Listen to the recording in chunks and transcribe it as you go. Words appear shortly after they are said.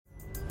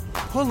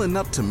Pulling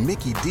up to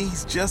Mickey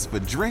D's just for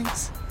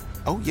drinks?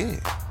 Oh yeah,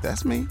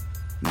 that's me.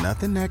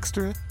 Nothing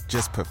extra,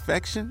 just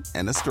perfection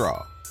and a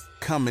straw.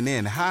 Coming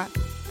in hot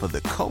for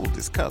the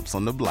coldest cups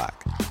on the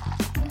block.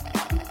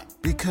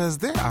 Because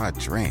there are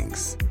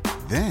drinks.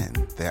 Then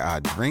there are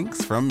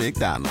drinks from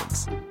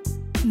McDonald's.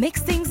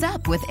 Mix things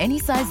up with any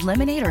size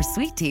lemonade or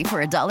sweet tea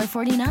for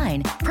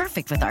 $1.49.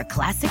 Perfect with our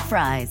classic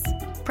fries.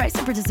 Price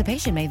and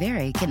participation may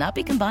vary. Cannot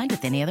be combined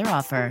with any other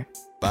offer.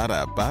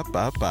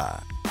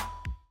 Ba-da-ba-ba-ba.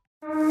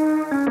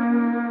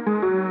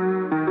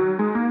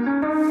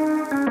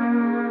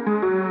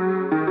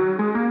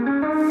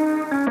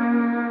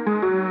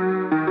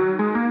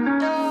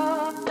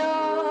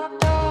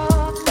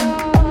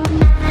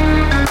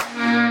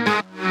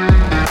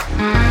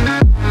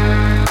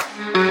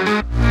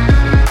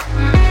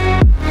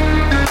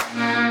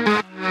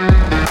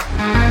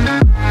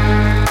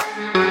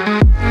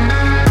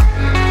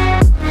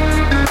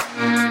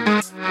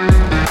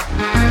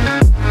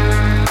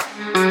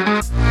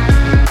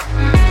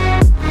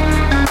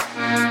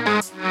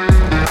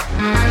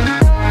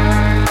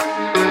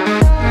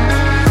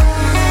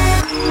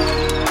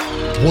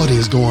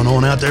 Going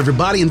on out there,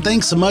 everybody, and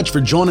thanks so much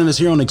for joining us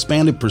here on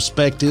Expanded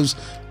Perspectives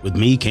with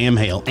me, Cam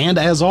Hale. And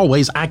as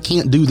always, I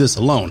can't do this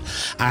alone.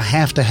 I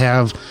have to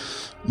have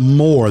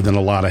more than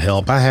a lot of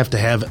help. I have to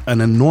have an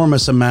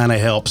enormous amount of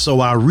help. So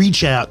I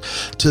reach out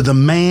to the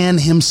man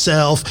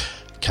himself,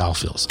 Kyle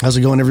Fields. How's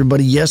it going,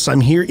 everybody? Yes,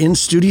 I'm here in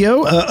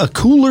studio, a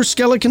cooler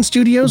Skeleton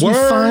Studios. Word.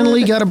 We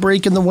finally got a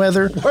break in the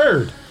weather.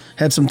 Word.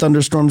 Had some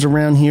thunderstorms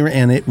around here,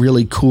 and it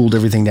really cooled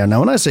everything down. Now,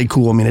 when I say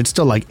cool, I mean it's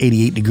still like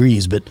 88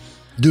 degrees, but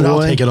dude, boy,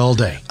 I'll take it all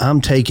day. I'm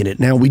taking it.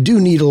 Now, we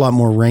do need a lot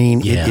more rain.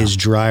 Yeah. It is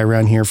dry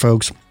around here,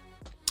 folks.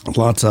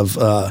 Lots of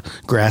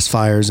grass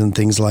fires and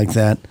things like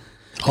that.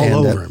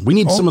 All over. We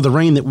need some of the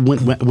rain that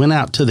went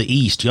out to the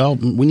east, y'all.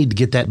 We need to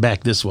get that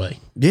back this way.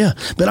 Yeah,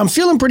 but I'm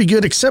feeling pretty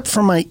good except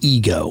for my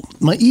ego.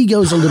 My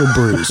ego's a little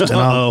bruised, and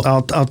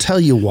I'll tell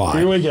you why.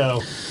 Here we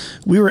go.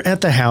 We were at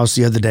the house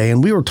the other day,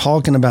 and we were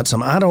talking about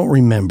something I don't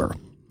remember.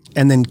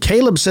 And then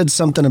Caleb said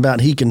something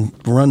about he can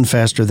run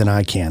faster than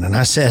I can. And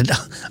I said,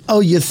 oh,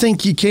 you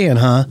think you can,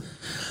 huh?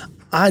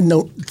 I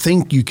don't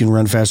think you can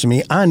run faster than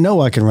me. I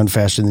know I can run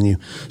faster than you.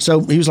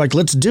 So he was like,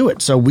 let's do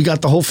it. So we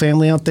got the whole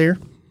family out there.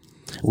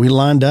 We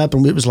lined up,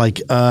 and it was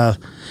like, I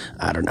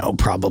don't know,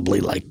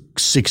 probably like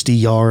 60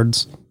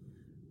 yards.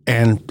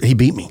 And he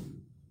beat me.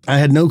 I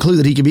had no clue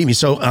that he could beat me.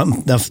 So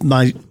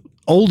my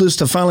oldest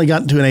have finally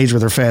gotten to an age where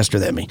they're faster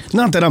than me.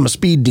 Not that I'm a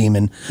speed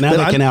demon. Now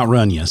they can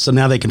outrun you, so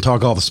now they can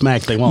talk all the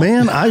smack they want.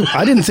 Man,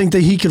 I didn't think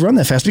that he could run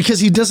that fast because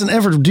he doesn't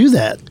ever do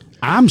that.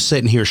 I'm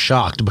sitting here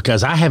shocked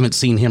because I haven't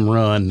seen him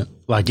run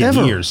like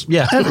in years.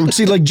 Yeah.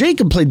 See, like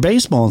Jacob played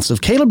baseball and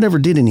stuff. Caleb never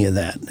did any of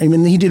that. I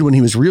mean, he did when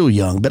he was real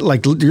young, but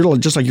like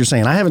just like you're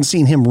saying, I haven't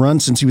seen him run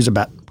since he was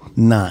about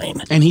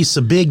 9. And he's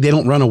so big, they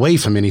don't run away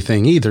from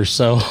anything either.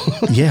 So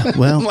yeah,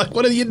 well, I'm like,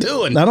 what are you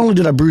doing? Not only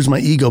did I bruise my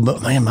ego, but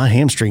man, my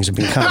hamstrings have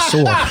been kind of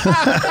sore.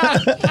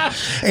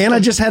 And I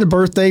just had a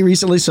birthday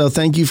recently, so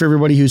thank you for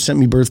everybody who sent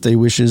me birthday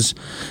wishes.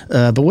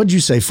 But what'd you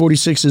say?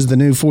 46 is the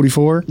new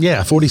 44?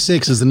 Yeah,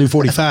 46 is the new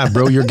 45,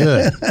 bro. You're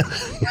good.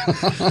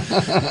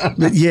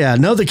 But yeah,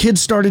 no, the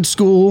kids started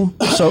school,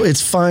 so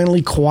it's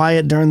finally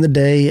quiet during the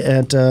day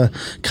at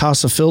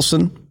Casa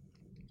Filson.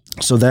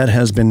 So that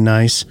has been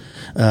nice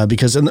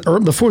because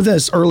before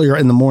this, earlier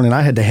in the morning,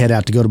 I had to head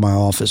out to go to my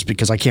office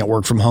because I can't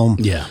work from home.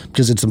 Yeah.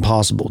 Because it's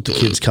impossible. The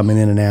kids coming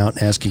in and out,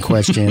 asking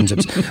questions.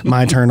 It's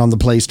my turn on the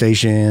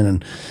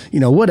PlayStation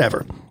and,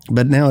 whatever.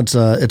 But now it's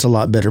a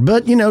lot better.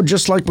 But,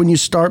 just like when you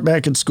start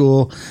back at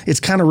school, it's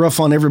kind of rough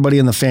on everybody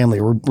in the family.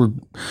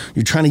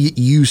 You're trying to get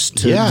used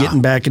to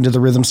getting back into the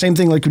rhythm. Same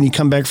thing like when you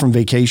come back from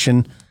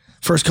vacation.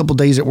 First couple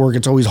days at work,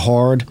 it's always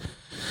hard.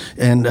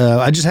 And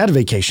I just had a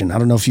vacation. I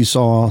don't know if you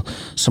saw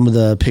some of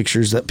the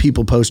pictures that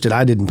people posted.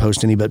 I didn't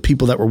post any, but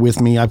people that were with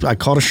me. I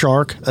caught a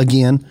shark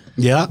again.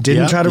 Yeah.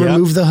 Didn't try to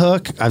remove the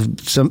hook.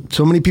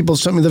 So many people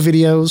sent me the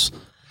videos.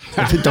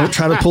 Don't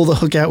try to pull the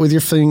hook out with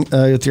your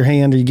with your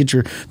hand, or you get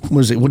your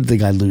what did the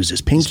guy lose?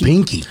 His pinky.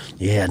 Pinky.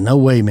 Yeah, no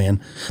way,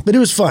 man. But it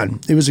was fun.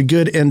 It was a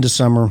good end to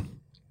summer.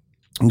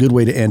 A good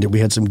way to end it. We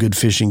had some good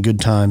fishing, good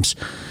times.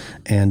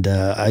 And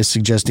I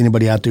suggest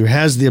anybody out there who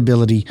has the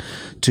ability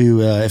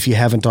to, if you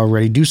haven't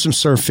already, do some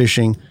surf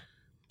fishing,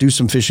 do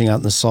some fishing out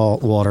in the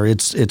salt water.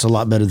 It's a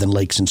lot better than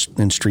lakes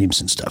and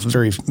streams and stuff.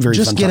 Very, very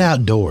just fun get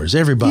time. Outdoors,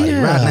 everybody,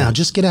 right now.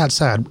 Just get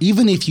outside.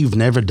 Even if you've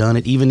never done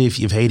it, even if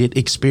you've hated it,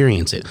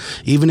 experience it.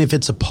 Even if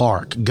it's a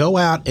park, go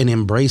out and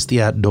embrace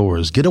the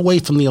outdoors. Get away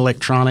from the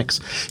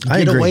electronics.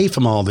 Get away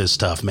from all this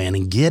stuff, man,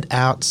 and get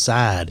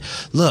outside.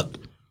 Look.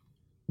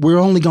 We're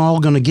only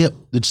all going to get,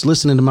 it's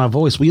listening to my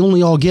voice, we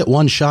only all get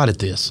one shot at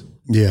this.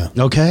 Yeah.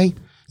 Okay?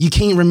 You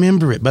can't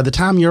remember it. By the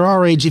time you're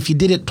our age, if you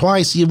did it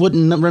twice, you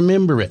wouldn't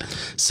remember it.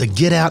 So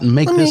get out and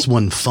make this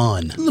one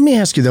fun. Let me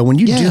ask you, though, when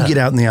you do get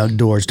out in the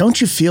outdoors, don't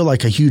you feel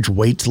like a huge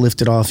weight's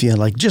lifted off you?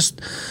 Like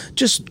just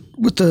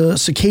with the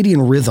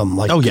circadian rhythm,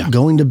 like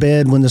going to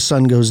bed when the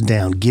sun goes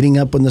down, getting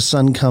up when the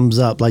sun comes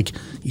up, like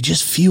you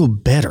just feel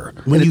better.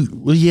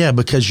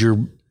 Because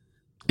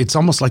it's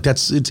almost like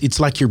it's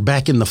like you're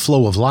back in the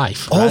flow of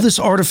life. Right? All this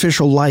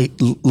artificial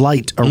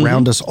light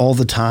around us all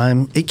the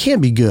time, it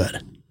can't be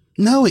good.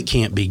 No, it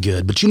can't be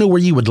good. But you know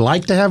where you would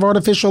like to have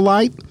artificial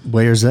light?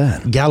 Where's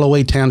that?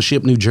 Galloway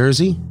Township, New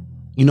Jersey.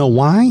 You know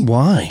why?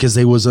 Why? Because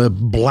there was a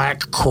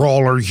black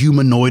crawler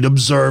humanoid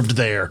observed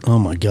there. Oh,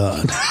 my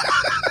God.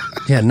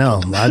 Yeah,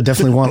 no, I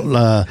definitely want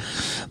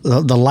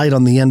the light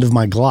on the end of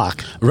my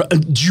Glock.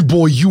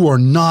 You are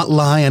not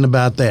lying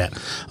about that.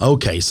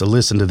 Okay, so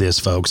listen to this,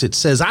 folks. It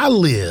says, I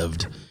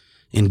lived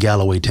in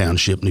Galloway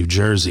Township, New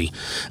Jersey.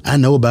 I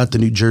know about the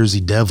New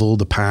Jersey Devil,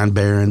 the Pine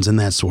Barrens, and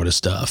that sort of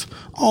stuff.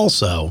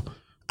 Also,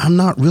 I'm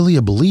not really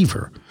a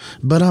believer,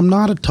 but I'm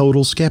not a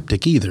total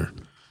skeptic either.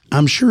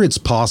 I'm sure it's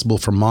possible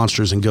for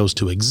monsters and ghosts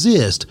to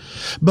exist,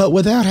 but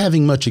without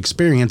having much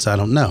experience, I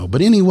don't know.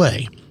 But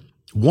anyway,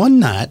 one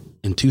night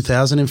in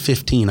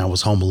 2015, I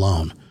was home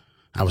alone.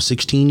 I was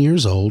 16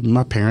 years old, and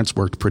my parents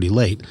worked pretty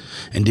late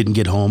and didn't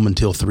get home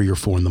until 3 or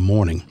 4 in the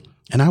morning.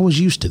 And I was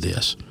used to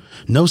this.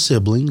 No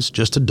siblings,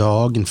 just a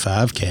dog and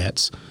 5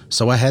 cats,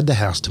 so I had the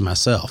house to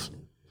myself.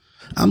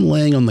 I'm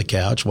laying on the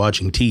couch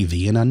watching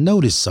TV, and I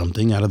noticed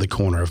something out of the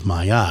corner of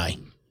my eye.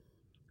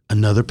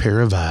 Another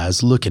pair of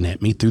eyes looking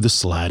at me through the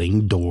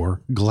sliding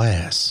door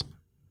glass.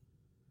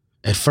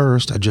 At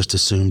first, I just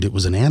assumed it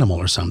was an animal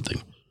or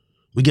something.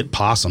 We get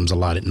possums a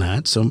lot at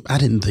night, so I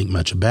didn't think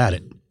much about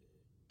it.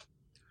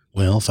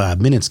 Well,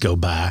 5 minutes go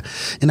by,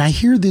 and I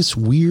hear this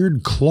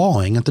weird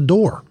clawing at the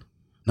door.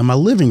 Now, my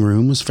living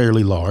room was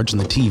fairly large,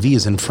 and the TV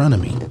is in front of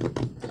me.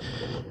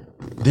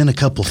 Then a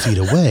couple feet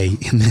away,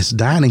 in this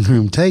dining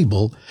room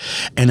table,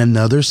 and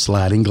another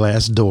sliding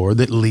glass door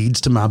that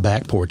leads to my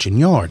back porch and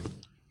yard.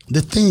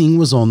 The thing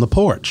was on the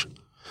porch,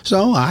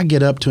 so I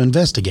get up to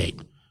investigate,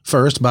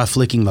 first by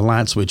flicking the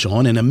light switch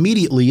on, and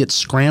immediately it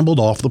scrambled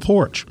off the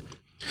porch.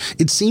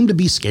 It seemed to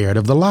be scared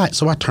of the light,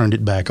 so I turned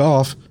it back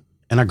off,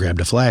 and I grabbed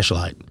a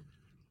flashlight.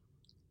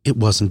 It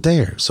wasn't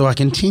there, so I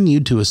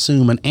continued to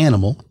assume an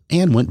animal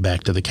and went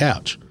back to the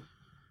couch.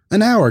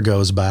 An hour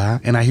goes by,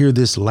 and I hear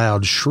this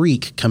loud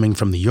shriek coming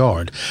from the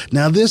yard.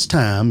 Now this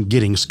time,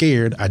 getting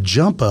scared, I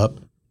jump up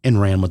and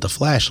ran with the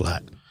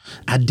flashlight.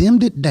 I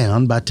dimmed it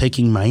down by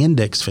taking my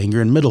index finger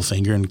and middle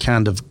finger and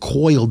kind of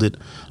coiled it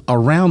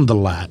around the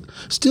light,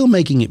 still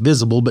making it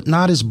visible but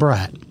not as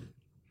bright.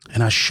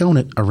 And I shone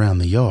it around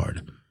the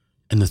yard,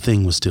 and the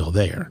thing was still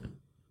there.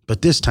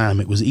 But this time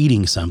it was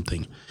eating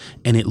something,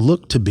 and it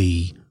looked to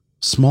be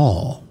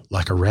small,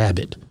 like a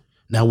rabbit.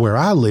 Now where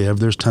I live,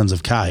 there's tons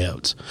of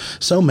coyotes,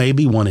 so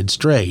maybe one had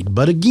strayed.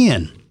 But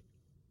again,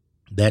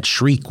 that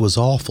shriek was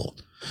awful.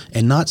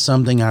 And not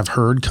something I've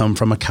heard come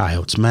from a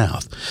coyote's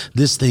mouth.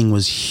 This thing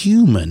was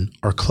human,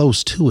 or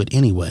close to it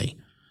anyway.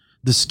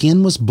 The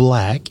skin was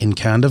black and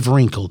kind of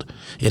wrinkled.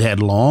 It had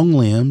long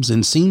limbs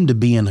and seemed to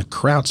be in a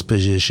crouch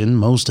position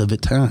most of the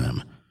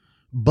time.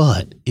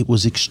 But it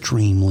was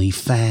extremely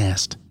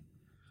fast.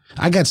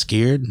 I got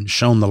scared and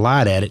shone the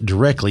light at it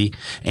directly,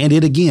 and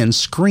it again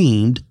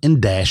screamed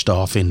and dashed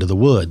off into the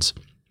woods.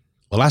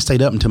 Well, I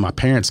stayed up until my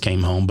parents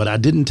came home, but I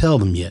didn't tell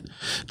them yet,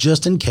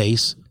 just in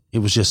case. It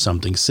was just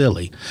something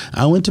silly.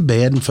 I went to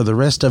bed, and for the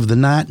rest of the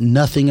night,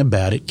 nothing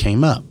about it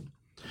came up.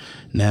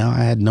 Now,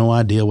 I had no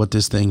idea what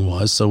this thing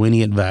was, so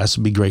any advice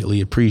would be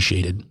greatly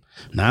appreciated.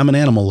 Now, I'm an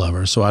animal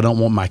lover, so I don't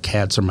want my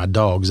cats or my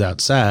dogs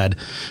outside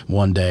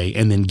one day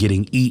and then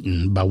getting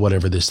eaten by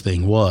whatever this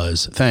thing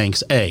was.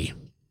 Thanks, A.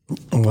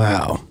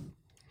 Wow.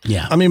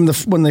 Yeah. I mean,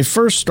 when they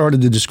first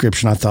started the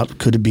description, I thought,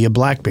 could it be a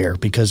black bear?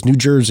 Because New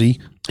Jersey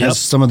has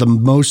some of the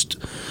most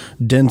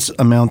dense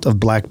amount of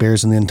black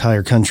bears in the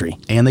entire country.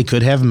 And they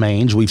could have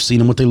mange. We've seen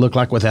them what they look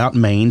like without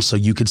mange, so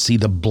you could see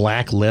the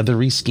black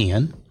leathery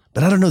skin.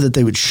 But I don't know that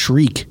they would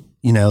shriek,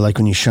 like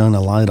when you shine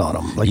a light on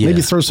them. Like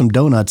maybe throw some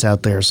donuts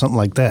out there or something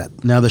like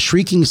that. Now, the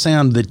shrieking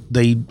sound that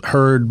they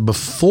heard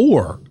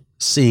before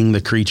seeing the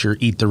creature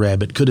eat the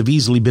rabbit could have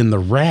easily been the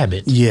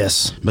rabbit.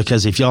 Yes.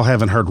 Because if y'all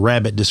haven't heard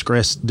rabbit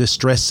distress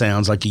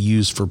sounds like you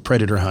use for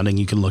predator hunting,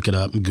 you can look it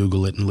up and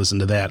Google it and listen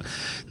to that.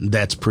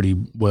 That's pretty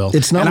well.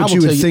 It's not what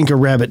you would think a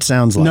rabbit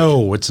sounds like.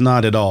 No, it's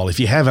not at all. If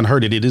you haven't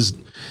heard it,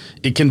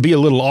 it can be a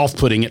little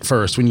off-putting at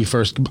first when you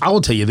first. I will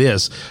tell you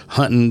this: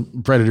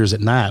 hunting predators at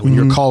night, when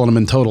you're calling them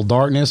in total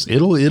darkness,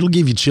 it'll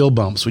give you chill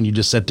bumps when you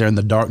just sit there in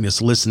the darkness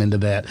listening to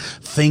that,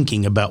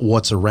 thinking about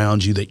what's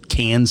around you that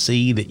can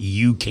see that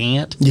you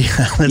can't. Yeah,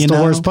 that's the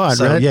worst part,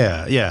 right?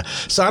 Yeah.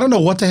 So I don't know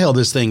what the hell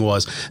this thing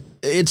was.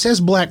 It says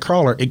black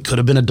crawler. It could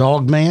have been a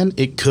dog man.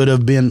 It could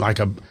have been like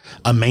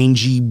a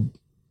mangy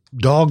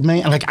dog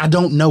man. Like, I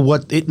don't know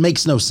what, it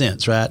makes no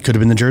sense, right? Could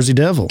have been the Jersey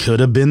Devil. Could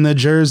have been the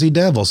Jersey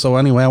Devil. So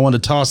anyway, I want to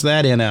toss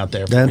that in out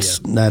there for you.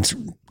 That's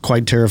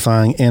quite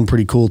terrifying and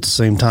pretty cool at the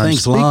same time.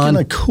 Thanks, Speaking Lon.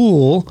 of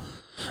cool,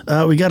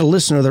 we got a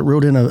listener that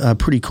wrote in a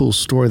pretty cool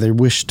story. They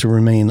wish to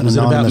remain anonymous. Is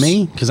it about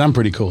me? Because I'm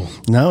pretty cool.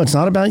 No, it's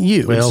not about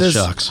you. Well, it says,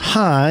 shucks.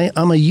 Hi,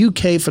 I'm a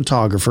UK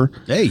photographer.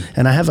 Hey.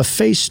 And I have a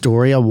face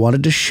story I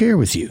wanted to share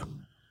with you.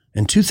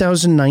 In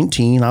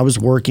 2019, I was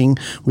working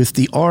with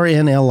the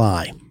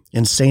RNLI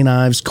in St.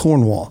 Ives,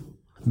 Cornwall.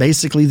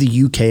 Basically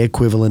the UK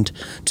equivalent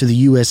to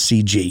the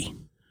USCG.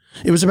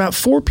 It was about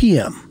 4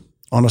 p.m.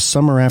 on a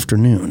summer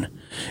afternoon,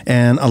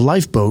 and a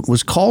lifeboat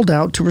was called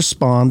out to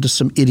respond to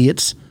some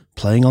idiots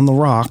playing on the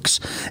rocks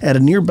at a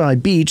nearby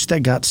beach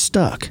that got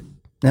stuck.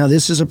 Now,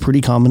 this is a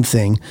pretty common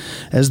thing.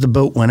 As the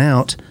boat went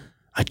out,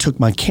 I took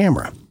my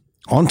camera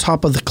on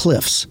top of the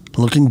cliffs,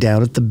 looking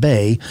down at the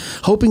bay,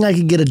 hoping I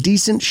could get a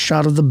decent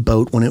shot of the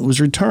boat when it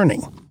was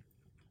returning.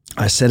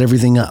 I set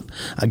everything up.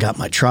 I got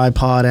my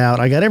tripod out.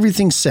 I got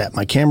everything set,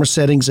 my camera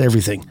settings,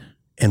 everything,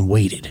 and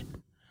waited.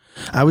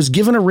 I was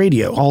given a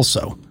radio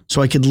also,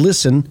 so I could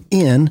listen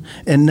in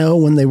and know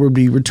when they would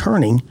be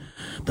returning.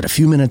 But a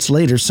few minutes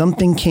later,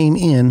 something came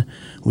in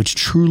which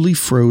truly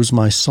froze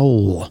my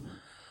soul.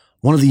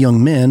 One of the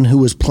young men who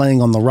was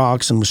playing on the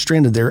rocks and was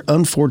stranded there,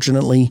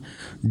 unfortunately,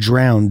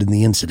 drowned in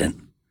the incident.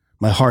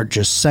 My heart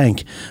just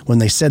sank when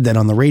they said that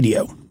on the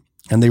radio,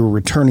 and they were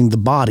returning the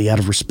body out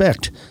of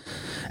respect.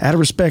 Out of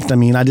respect,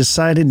 I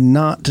decided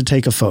not to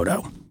take a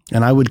photo,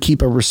 and I would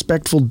keep a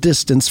respectful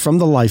distance from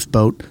the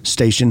lifeboat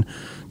station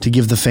to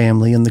give the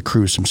family and the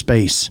crew some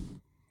space.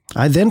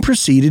 I then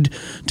proceeded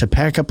to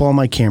pack up all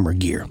my camera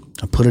gear.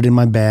 I put it in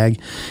my bag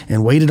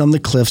and waited on the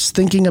cliffs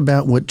thinking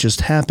about what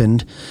just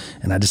happened,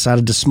 and I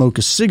decided to smoke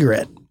a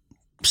cigarette,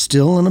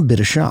 still in a bit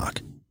of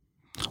shock.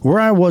 Where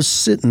I was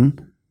sitting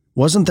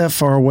wasn't that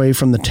far away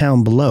from the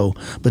town below,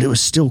 but it was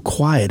still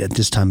quiet at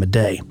this time of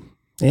day.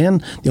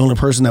 And the only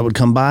person that would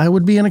come by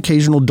would be an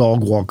occasional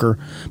dog walker,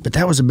 but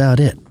that was about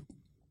it.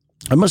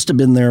 I must have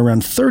been there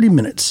around 30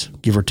 minutes,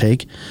 give or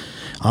take.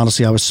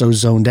 Honestly, I was so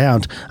zoned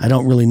out, I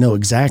don't really know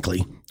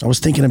exactly. I was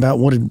thinking about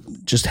what had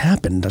just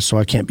happened, so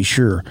I can't be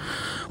sure.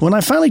 When I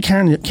finally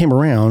came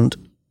around,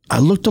 I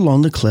looked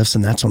along the cliffs,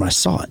 and that's when I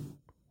saw it.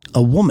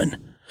 A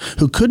woman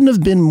who couldn't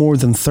have been more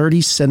than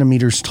 30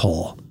 centimeters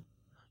tall,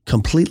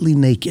 completely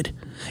naked,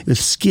 with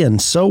skin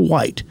so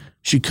white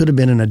she could have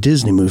been in a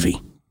Disney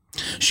movie.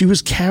 She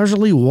was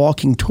casually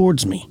walking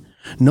towards me,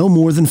 no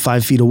more than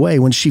 5 feet away,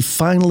 when she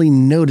finally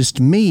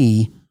noticed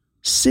me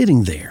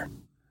sitting there.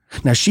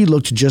 Now, she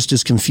looked just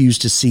as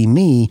confused to see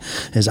me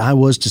as I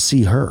was to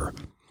see her,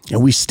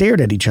 and we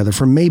stared at each other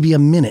for maybe a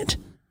minute.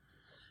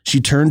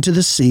 She turned to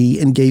the sea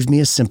and gave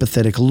me a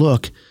sympathetic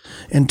look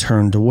and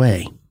turned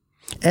away.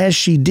 As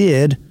she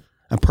did,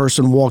 a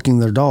person walking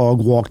their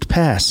dog walked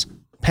past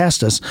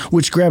us,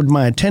 which grabbed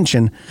my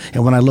attention,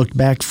 and when I looked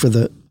back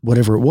for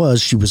whatever it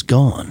was, she was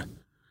gone.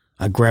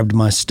 I grabbed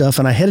my stuff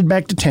and I headed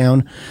back to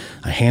town.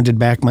 I handed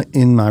back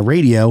my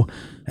radio,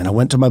 and I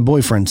went to my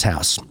boyfriend's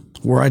house,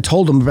 where I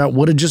told him about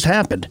what had just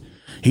happened.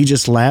 He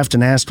just laughed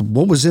and asked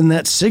what was in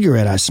that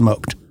cigarette I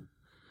smoked.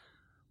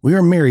 We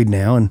are married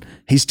now, and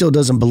he still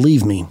doesn't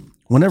believe me.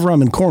 Whenever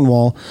I'm in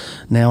Cornwall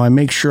now, I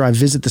make sure I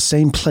visit the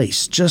same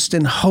place, just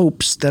in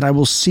hopes that I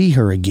will see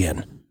her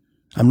again.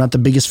 I'm not the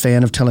biggest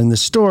fan of telling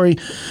this story,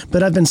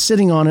 but I've been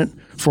sitting on it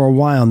for a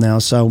while now,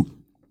 so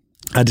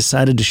I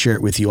decided to share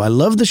it with you. I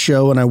love the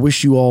show, and I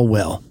wish you all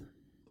well.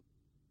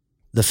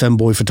 The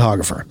Femboy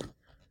Photographer.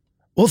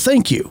 Well,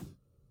 thank you.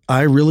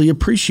 I really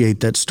appreciate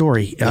that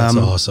story. That's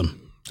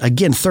awesome.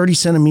 Again, 30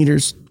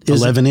 centimeters.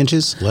 11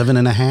 inches, 11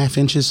 and a half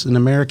inches in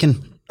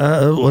American.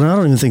 Well, I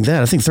don't even think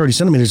that. I think 30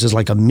 centimeters is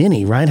like a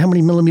mini, right? How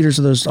many millimeters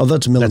are those? Oh,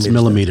 that's millimeters. That's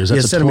millimeters.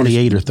 That's a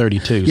 28 or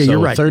 32. Yeah, so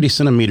you're right. 30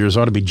 centimeters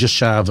ought to be just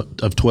shy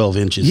of 12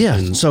 inches. Yeah,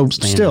 so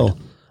standard. Still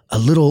a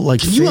little like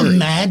Can you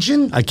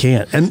imagine? I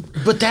can't.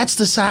 But that's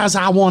the size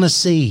I want to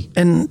see.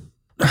 And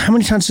how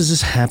many times does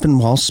this happen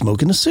while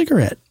smoking a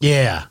cigarette?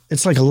 Yeah.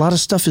 It's like a lot of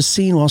stuff is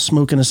seen while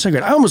smoking a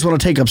cigarette. I almost want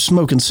to take up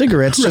smoking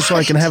cigarettes just so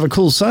I can have a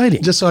cool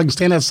sighting. Just so I can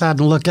stand outside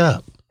and look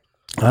up.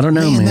 I don't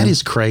know, man. That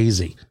is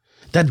crazy.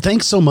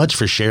 Thanks so much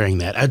for sharing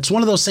that. It's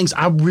one of those things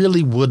I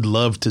really would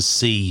love to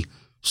see.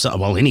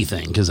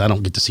 Anything, because I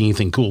don't get to see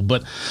anything cool.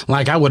 But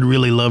like, I would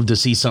really love to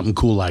see something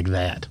cool like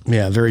that.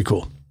 Yeah, very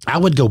cool. I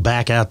would go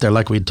back out there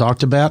like we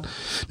talked about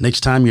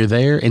next time you're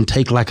there and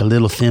take like a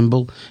little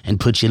thimble and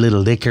put your little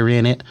liquor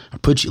in it,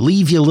 or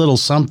leave you a little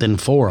something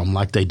for them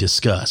like they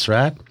discuss,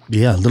 right?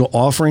 Yeah, a little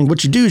offering.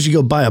 What you do is you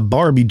go buy a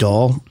Barbie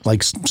doll,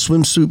 like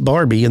swimsuit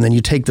Barbie, and then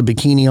you take the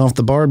bikini off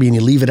the Barbie and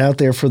you leave it out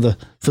there for the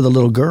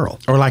little girl.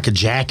 Or like a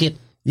jacket.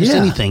 Just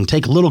Yeah. anything.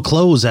 Take little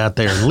clothes out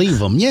there and leave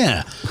them.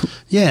 Yeah.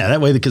 Yeah,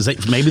 that way, because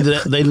maybe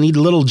they need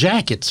little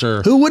jackets.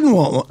 Or Who wouldn't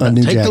want a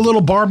new take jacket? the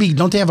little Barbie.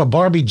 Don't they have a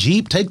Barbie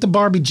Jeep? Take the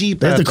Barbie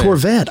Jeep They have out the there.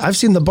 Corvette. I've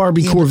seen the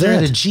Barbie Yeah, but they're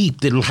Corvette. at a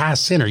Jeep, the high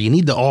center. You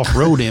need the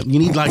off-road. You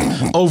need like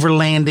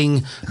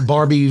overlanding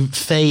Barbie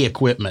Faye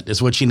equipment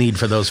is what you need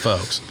for those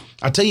folks.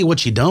 I'll tell you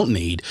what you don't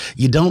need.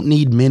 You don't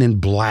need Men in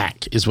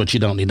Black is what you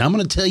don't need. Now, I'm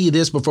going to tell you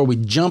this before we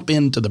jump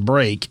into the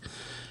break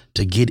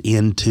to get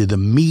into the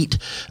meat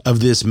of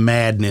this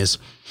madness.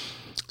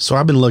 So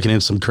I've been looking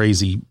at some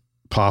crazy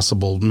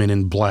possible Men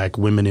in Black,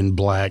 Women in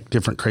Black,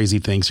 different crazy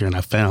things here, and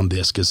I found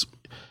this because,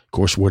 of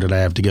course, where did I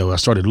have to go? I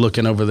started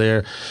looking over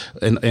there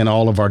and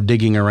all of our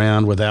digging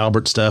around with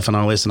Albert stuff and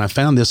all this, and I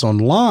found this on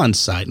Lon's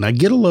site. And I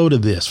get a load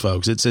of this,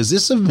 folks. It says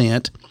this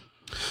event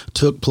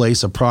took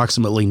place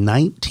approximately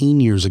 19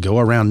 years ago,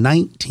 around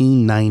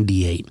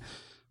 1998.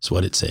 That's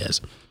what it says.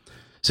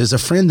 Says a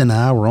friend and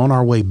I were on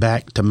our way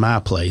back to my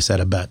place at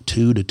about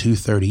 2 to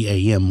 2:30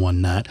 a.m.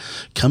 one night,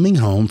 coming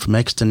home from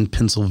Exton,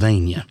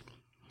 Pennsylvania.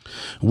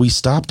 We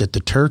stopped at the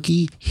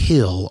Turkey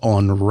Hill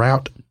on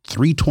Route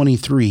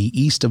 323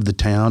 east of the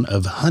town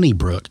of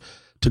Honeybrook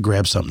to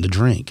grab something to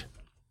drink.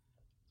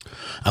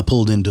 I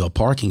pulled into a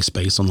parking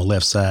space on the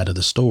left side of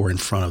the store in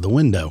front of the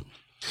window,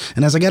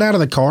 and as I got out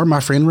of the car, my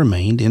friend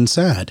remained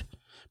inside.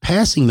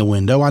 Passing the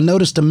window, I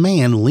noticed a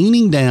man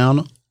leaning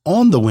down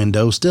on the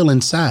window, still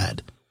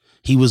inside.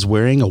 He was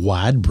wearing a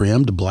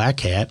wide-brimmed black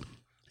hat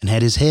and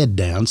had his head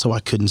down so I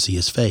couldn't see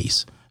his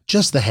face,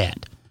 just the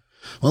hat.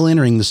 While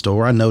entering the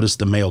store, I noticed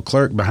the male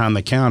clerk behind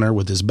the counter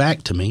with his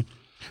back to me.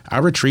 I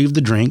retrieved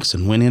the drinks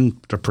and went in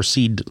to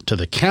proceed to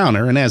the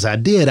counter, and as I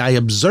did, I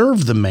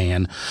observed the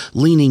man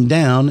leaning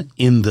down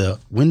in the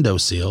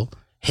windowsill,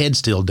 head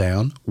still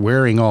down,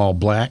 wearing all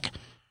black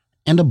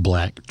and a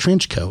black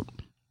trench coat.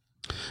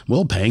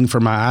 Well, paying for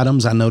my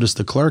items, I noticed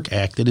the clerk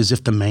acted as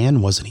if the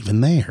man wasn't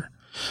even there,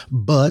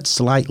 but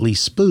slightly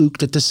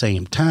spooked at the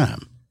same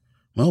time.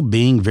 Well,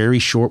 being very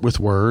short with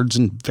words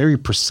and very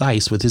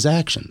precise with his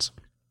actions.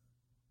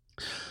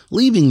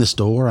 Leaving the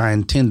store, I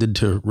intended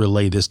to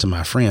relay this to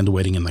my friend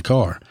waiting in the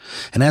car,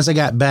 and as I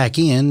got back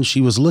in,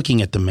 she was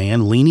looking at the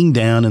man leaning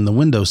down in the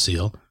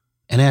windowsill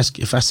and asked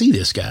if I see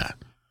this guy.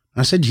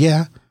 I said,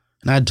 yeah,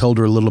 and I'd told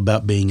her a little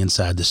about being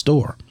inside the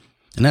store.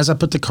 And as I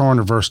put the car in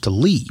reverse to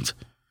leave,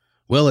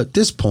 well, at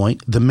this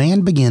point, the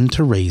man began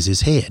to raise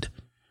his head.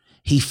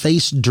 He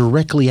faced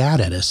directly out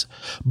at us,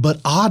 but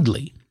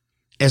oddly,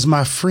 as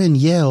my friend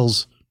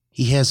yells,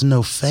 he has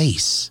no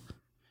face.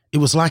 It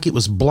was like it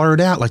was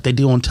blurred out like they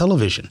do on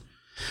television.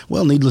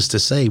 Well, needless to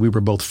say, we were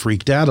both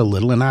freaked out a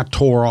little, and I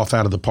tore off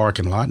out of the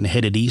parking lot and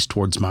headed east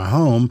towards my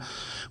home,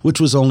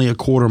 which was only a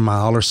quarter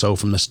mile or so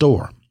from the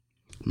store.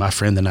 My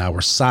friend and I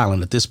were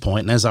silent at this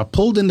point, and as I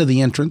pulled into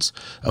the entrance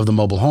of the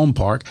mobile home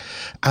park,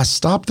 I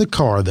stopped the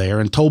car there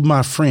and told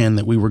my friend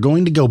that we were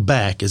going to go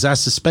back as I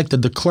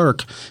suspected the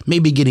clerk may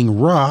be getting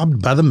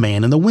robbed by the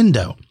man in the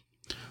window.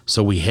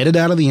 So we headed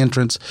out of the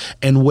entrance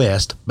and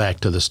west back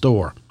to the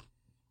store.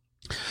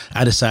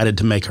 I decided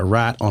to make a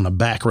right on a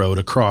back road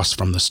across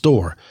from the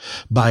store,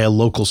 by a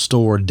local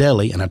store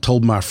deli, and I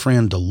told my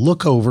friend to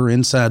look over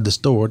inside the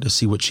store to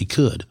see what she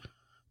could.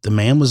 The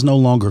man was no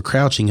longer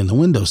crouching in the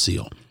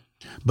windowsill,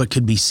 but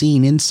couldn't be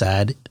seen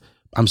inside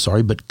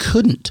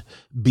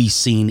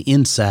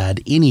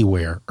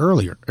anywhere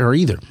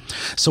either.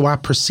 So I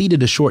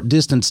proceeded a short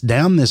distance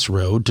down this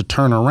road to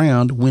turn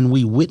around when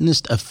we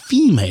witnessed a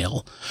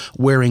female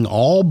wearing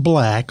all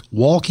black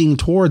walking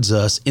towards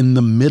us in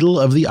the middle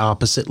of the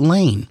opposite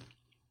lane.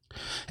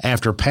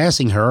 After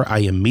passing her, I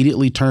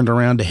immediately turned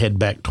around to head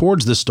back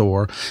towards the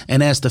store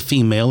and asked the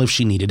female if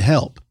she needed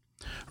help.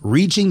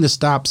 Reaching the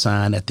stop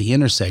sign at the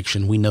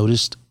intersection, we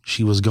noticed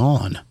she was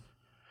gone.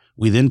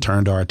 We then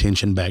turned our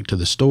attention back to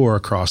the store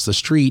across the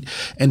street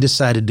and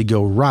decided to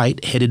go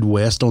right, headed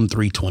west on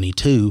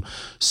 322,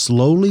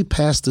 slowly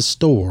past the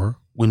store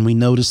when we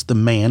noticed the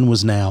man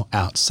was now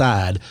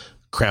outside,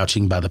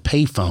 crouching by the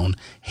payphone,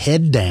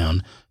 head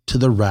down to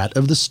the right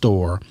of the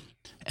store,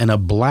 and a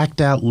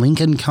blacked-out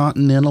Lincoln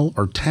Continental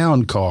or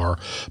Town car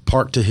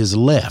parked to his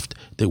left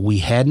that we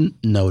hadn't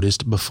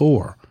noticed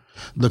before.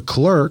 The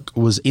clerk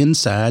was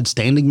inside,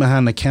 standing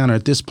behind the counter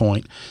at this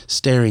point,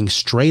 staring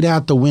straight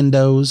out the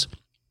windows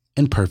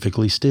and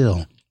perfectly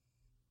still.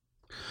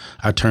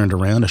 I turned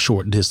around a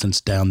short distance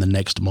down the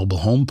next mobile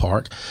home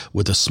park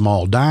with a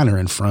small diner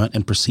in front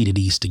and proceeded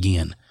east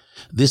again.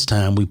 This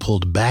time we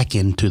pulled back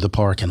into the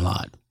parking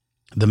lot.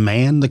 The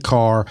man, the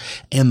car,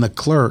 and the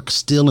clerk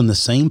still in the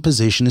same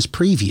position as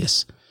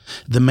previous.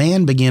 The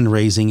man began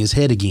raising his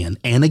head again,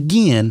 and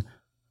again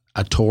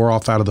I tore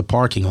off out of the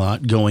parking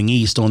lot going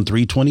east on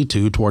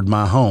 322 toward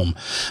my home.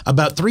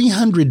 About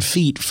 300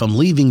 feet from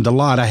leaving the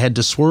lot, I had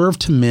to swerve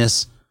to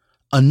miss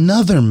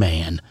another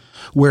man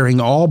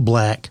wearing all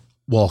black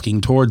walking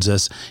towards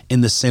us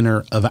in the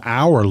center of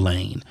our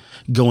lane,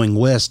 going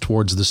west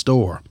towards the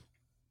store.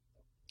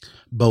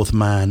 Both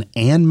mine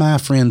and my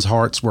friend's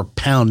hearts were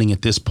pounding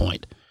at this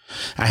point.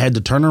 I had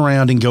to turn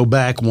around and go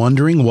back,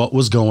 wondering what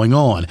was going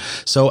on.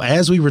 So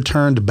as we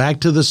returned back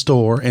to the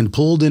store and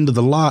pulled into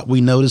the lot,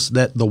 we noticed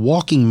that the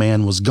walking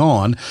man was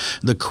gone,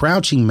 the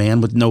crouching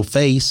man with no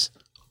face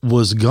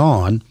was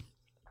gone,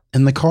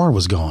 and the car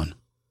was gone.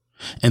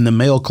 And the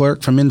male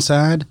clerk from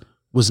inside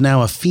was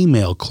now a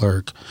female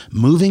clerk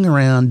moving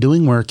around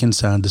doing work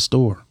inside the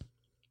store.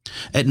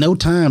 At no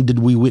time did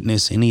we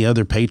witness any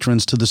other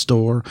patrons to the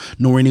store,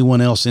 nor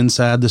anyone else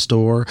inside the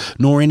store,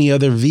 nor any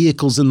other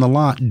vehicles in the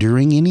lot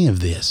during any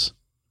of this.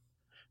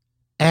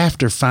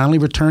 After finally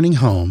returning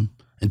home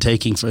and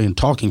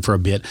talking for a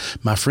bit,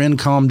 my friend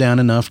calmed down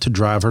enough to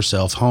drive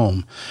herself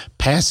home.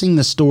 Passing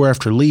the store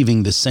after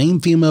leaving, the same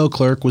female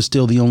clerk was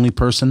still the only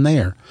person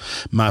there.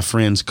 My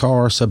friend's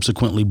car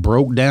subsequently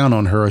broke down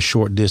on her a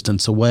short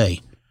distance away.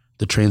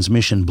 The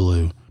transmission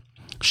blew.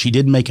 She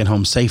did make it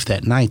home safe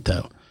that night,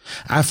 though.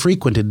 I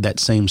frequented that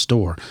same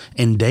store,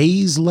 and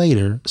days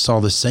later saw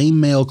the same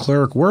male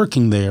clerk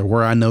working there,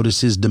 where I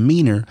noticed his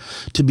demeanor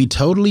to be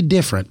totally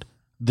different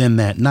than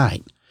that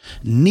night.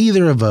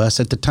 Neither of us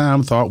at the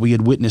time thought we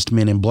had witnessed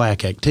Men in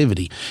Black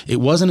activity. It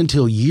wasn't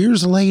until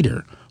years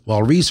later,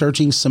 while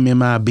researching some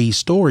MIB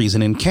stories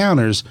and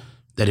encounters,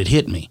 that it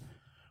hit me.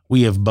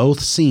 We have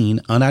both seen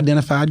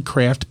unidentified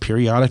craft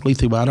periodically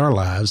throughout our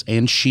lives,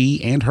 and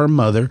she and her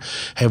mother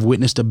have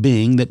witnessed a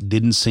being that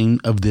didn't seem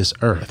of this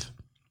earth.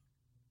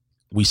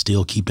 We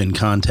still keep in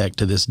contact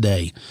to this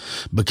day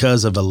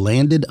because of a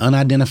landed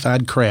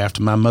unidentified craft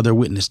my mother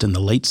witnessed in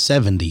the late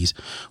 70s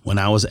when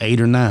I was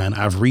 8 or 9.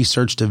 I've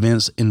researched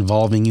events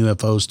involving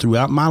UFOs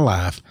throughout my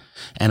life,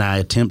 and I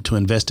attempt to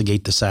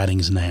investigate the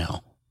sightings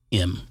now.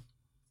 M.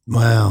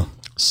 Wow.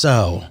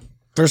 So,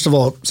 first of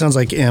all, it sounds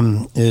like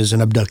M is an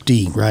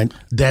abductee, right?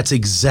 That's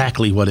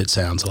exactly what it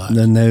sounds like.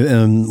 Then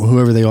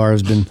whoever they are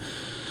has been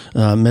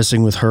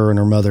messing with her and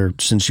her mother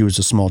since she was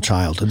a small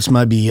child. This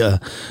might be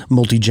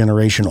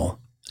multi-generational.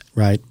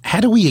 Right.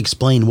 How do we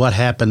explain what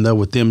happened, though,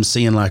 with them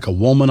seeing like a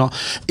woman?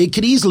 It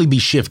could easily be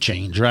shift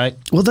change, right?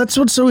 Well, that's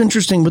what's so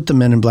interesting with the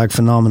Men in Black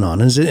phenomenon.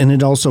 And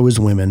it also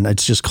is women.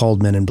 It's just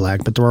called Men in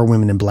Black, but there are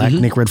women in black.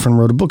 Mm-hmm. Nick Redfern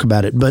wrote a book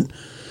about it. But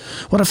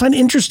what I find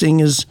interesting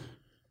is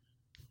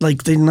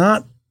like they're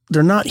not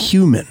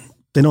human.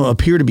 They don't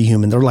appear to be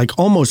human. They're like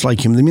almost like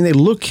human. I mean, they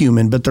look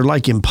human, but they're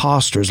like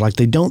imposters. Like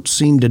they don't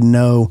seem to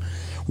know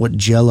what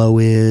Jell-O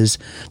is.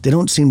 They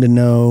don't seem to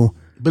know.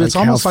 But it's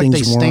almost like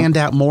they stand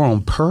out more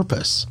on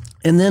purpose.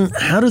 And then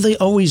how do they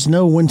always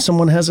know when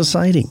someone has a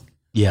sighting?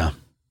 Yeah.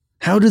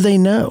 How do they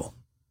know?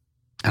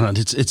 I don't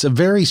know. It's a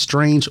very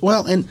strange.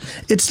 Well, and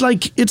it's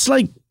like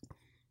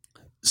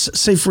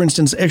say, for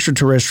instance,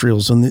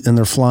 extraterrestrials and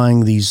they're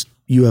flying these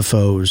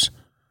UFOs.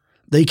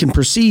 They can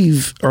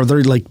perceive, or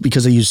they're like,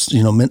 because they use,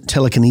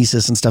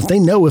 telekinesis and stuff, they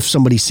know if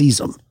somebody sees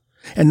them.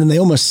 And then they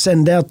almost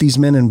send out these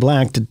Men in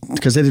Black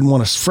because they didn't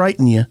want to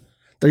frighten you.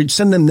 They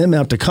send them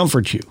out to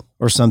comfort you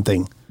or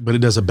something. But it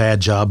does a bad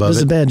job of it. It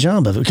does a bad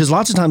job of it. Because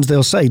lots of times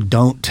they'll say,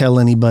 don't tell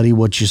anybody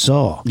what you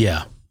saw.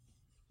 Yeah.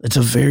 It's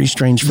a very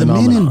strange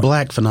phenomenon. The Men in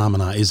Black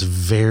phenomena is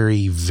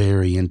very,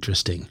 very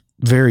interesting.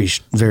 Very,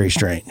 very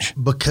strange.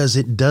 Because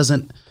it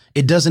doesn't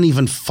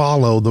even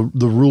follow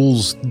the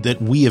rules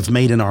that we have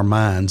made in our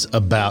minds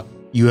about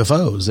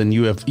UFOs and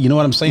you know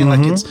what I'm saying?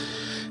 Mm-hmm. Like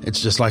it's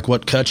just like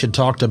what Kutch had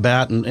talked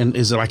about and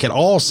is like it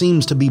all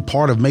seems to be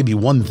part of maybe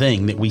one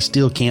thing that we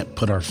still can't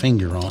put our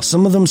finger on.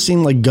 Some of them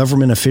seem like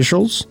government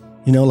officials,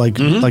 like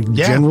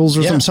generals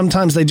or something.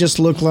 Sometimes they just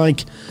look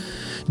like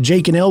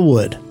Jake and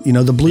Elwood,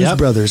 the Blues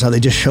Brothers, how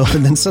they just show up.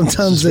 And then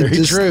sometimes they're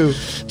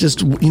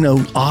just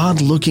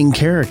odd looking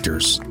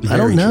characters. I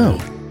don't know.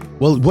 True.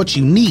 Well, what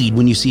you need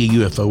when you see a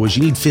UFO is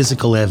you need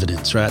physical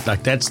evidence, right?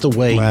 Like that's the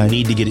way you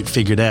need to get it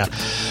figured out.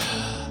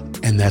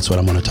 And that's what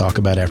I'm going to talk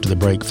about after the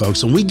break,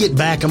 folks. When we get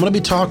back, I'm going to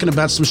be talking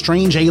about some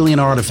strange alien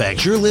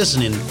artifacts. You're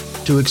listening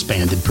to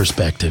Expanded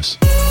Perspectives.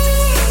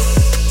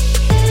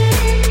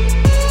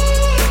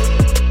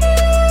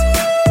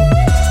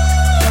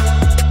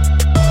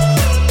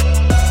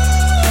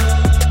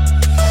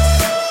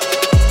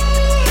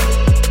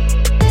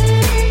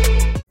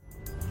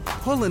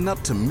 Pulling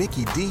up to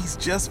Mickey D's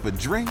just for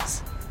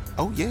drinks?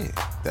 Oh yeah,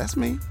 that's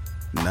me.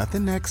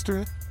 Nothing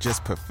extra,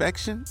 just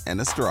perfection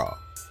and a straw.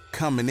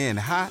 Coming in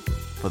hot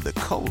for the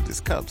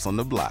coldest cups on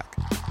the block.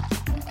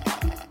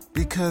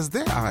 Because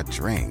there are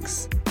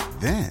drinks.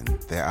 Then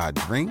there are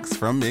drinks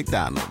from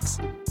McDonald's.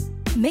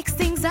 Mix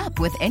things up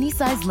with any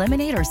size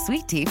lemonade or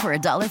sweet tea for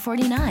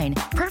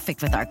 $1.49.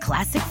 Perfect with our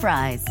classic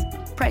fries.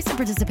 Price and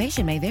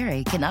participation may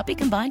vary. Cannot be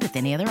combined with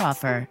any other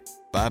offer.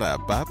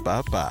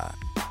 Ba-da-ba-ba-ba.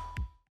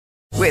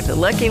 With the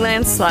Lucky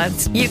Land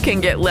Slots, you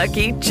can get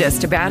lucky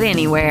just about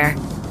anywhere.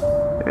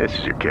 This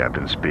is your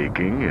captain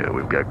speaking.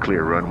 We've got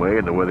clear runway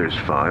and the weather's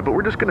fine, but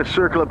we're just going to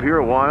circle up here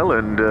a while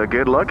and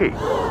get lucky.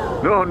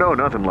 No,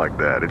 nothing like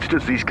that. It's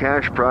just these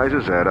cash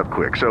prizes add up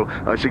quick. So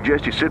I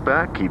suggest you sit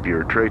back, keep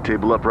your tray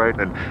table upright,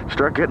 and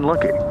start getting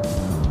lucky.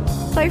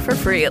 Play for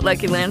free at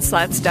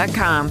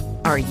LuckyLandSlots.com.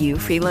 Are you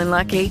feeling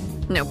lucky?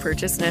 No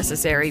purchase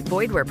necessary.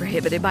 Void where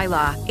prohibited by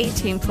law.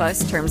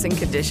 18+ terms and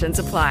conditions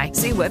apply.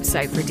 See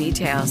website for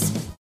details.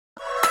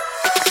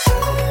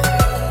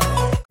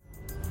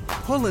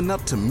 Pulling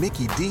up to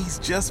Mickey D's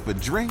just for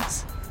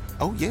drinks?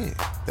 Oh yeah,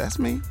 that's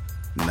me.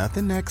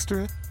 Nothing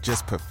extra,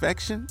 just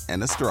perfection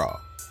and a straw.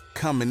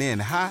 Coming in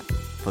hot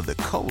for the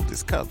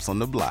coldest cups on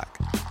the block.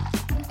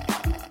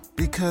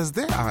 Because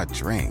there are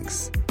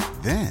drinks.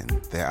 Then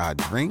there are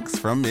drinks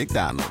from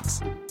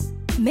McDonald's.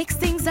 Mix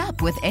things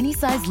up with any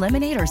size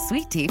lemonade or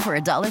sweet tea for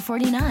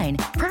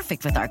 $1.49.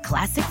 Perfect with our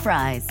classic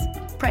fries.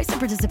 Price and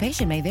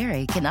participation may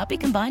vary. Cannot be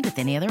combined with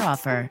any other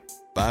offer.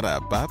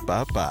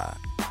 Ba-da-ba-ba-ba.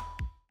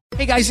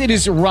 Hey guys, it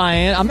is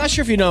Ryan. I'm not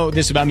sure if you know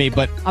this about me,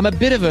 but I'm a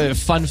bit of a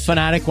fun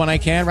fanatic when I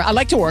can. I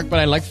like to work, but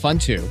I like fun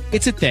too.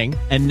 It's a thing.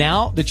 And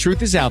now the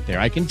truth is out there.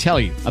 I can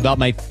tell you about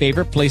my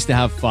favorite place to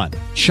have fun.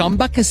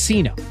 Chumba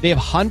Casino. They have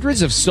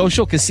hundreds of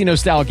social casino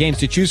style games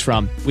to choose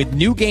from with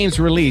new games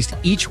released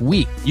each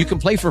week. You can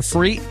play for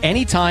free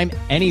anytime,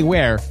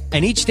 anywhere.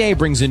 And each day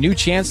brings a new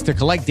chance to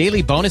collect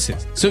daily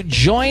bonuses. So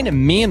join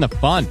me in the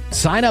fun.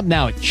 Sign up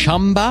now at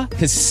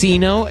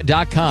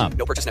ChumbaCasino.com.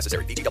 No purchase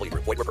necessary. VGW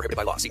Group. Void where prohibited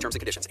by law. See terms and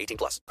conditions. 18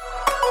 plus.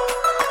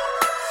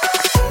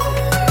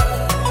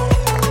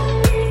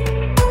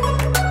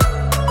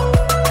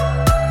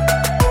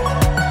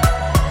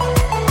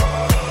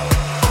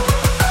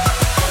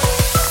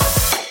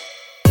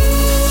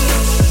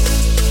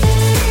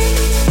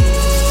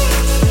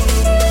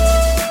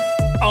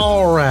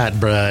 All right,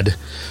 Brad.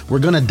 We're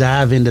going to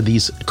dive into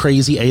these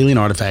crazy alien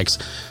artifacts.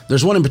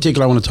 There's one in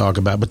particular I want to talk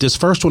about, but this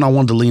first one I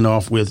wanted to lean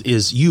off with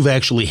is I've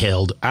actually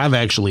held.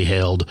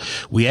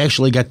 We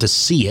actually got to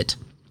see it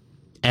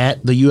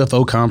at the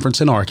UFO conference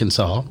in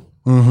Arkansas.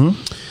 Mm-hmm.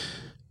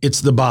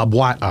 It's the Bob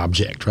White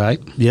object, right?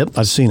 Yep,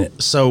 I've seen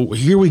it. So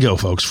here we go,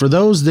 folks. For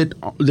those that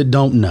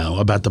don't know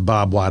about the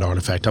Bob White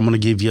artifact, I'm going to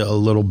give you a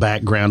little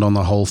background on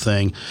the whole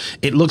thing.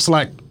 It looks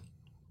like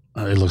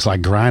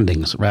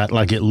grindings, right?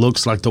 Like it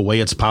looks like the way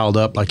it's piled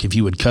up, like if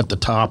you would cut the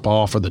top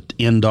off or the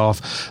end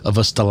off of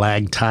a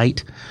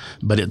stalactite,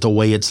 but the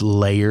way it's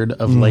layered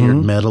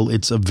metal,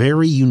 it's a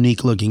very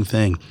unique looking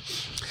thing.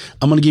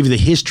 I'm going to give you the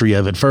history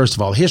of it. First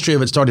of all, the history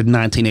of it started in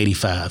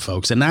 1985,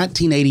 folks. In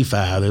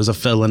 1985, there's a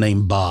fella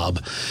named Bob,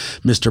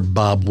 Mr.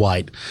 Bob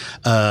White,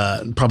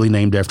 probably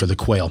named after the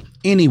quail.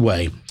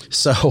 Anyway,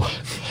 so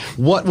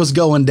what was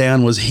going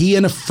down was he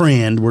and a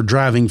friend were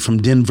driving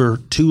from Denver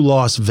to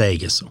Las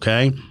Vegas,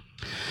 okay?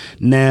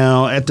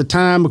 Now, at the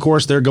time, of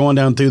course, they're going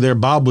down through there.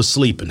 Bob was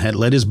sleeping, had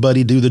let his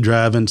buddy do the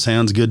driving.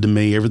 Sounds good to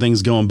me.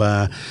 Everything's going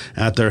by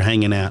out there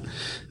hanging out.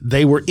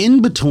 They were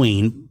in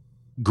between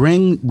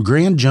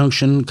Grand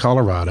Junction,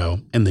 Colorado,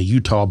 and the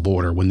Utah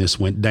border when this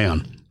went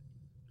down.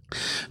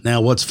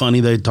 Now, what's funny,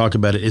 they talk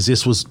about it, is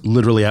this was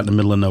literally out in the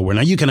middle of nowhere.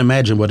 Now, you can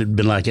imagine what it had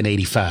been like in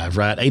 85,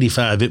 right?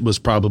 85, it was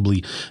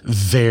probably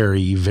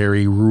very,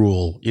 very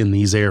rural in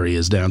these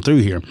areas down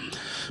through here.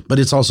 But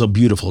it's also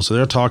beautiful. So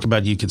they're talking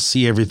about you can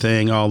see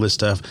everything, all this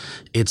stuff.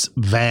 It's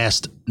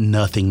vast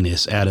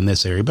nothingness out in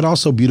this area, but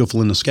also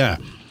beautiful in the sky.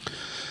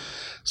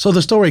 So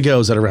the story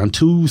goes that around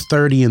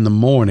 2:30 in the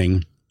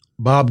morning,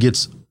 Bob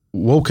gets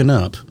woken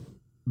up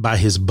by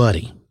his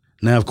buddy.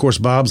 Now, of course,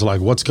 Bob's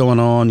like, what's going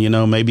on?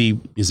 Maybe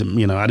I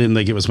didn't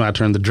think it was my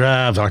turn to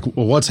drive. Like,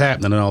 well, what's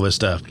happening and all this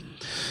stuff.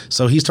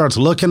 So he starts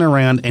looking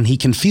around and he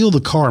can feel the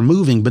car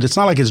moving, but it's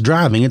not like it's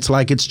driving. It's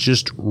like it's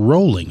just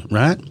rolling,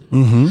 right?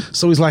 Mm-hmm.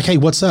 So he's like, hey,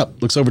 what's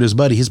up? Looks over at his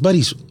buddy. His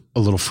buddy's a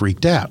little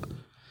freaked out.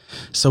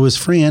 So his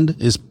friend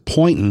is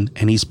pointing,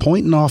 and he's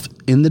pointing off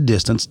in the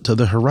distance to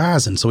the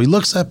horizon. So he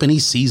looks up and he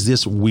sees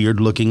this weird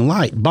looking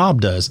light.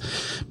 Bob does.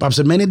 Bob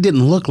said, man, it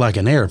didn't look like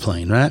an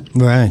airplane, right?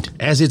 Right.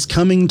 As it's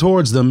coming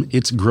towards them,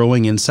 it's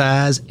growing in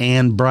size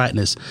and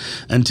brightness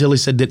until he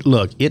said that,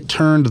 look, it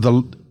turned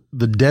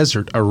the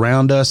desert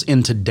around us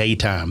into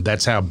daytime.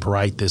 That's how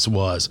bright this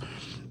was.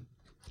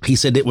 He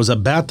said it was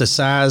about the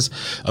size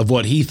of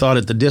what he thought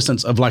at the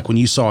distance of like when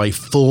you saw a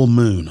full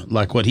moon,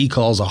 like what he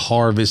calls a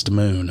harvest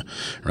moon,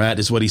 right,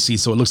 is what he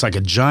sees. So it looks like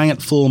a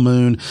giant full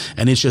moon,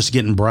 and it's just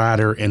getting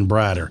brighter and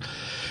brighter.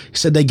 He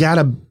said they got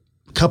a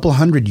couple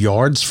 100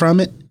 yards from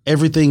it.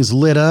 Everything's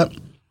lit up.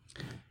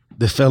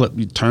 The fella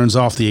turns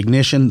off the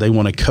ignition. They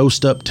want to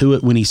coast up to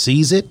it when he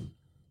sees it.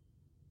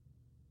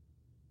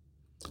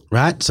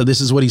 Right? So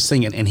this is what he's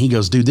thinking. And he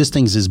goes, dude, this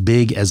thing's as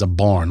big as a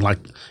barn. Like,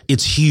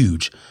 it's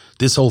huge.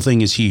 This whole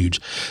thing is huge.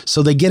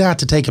 So they get out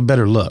to take a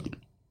better look.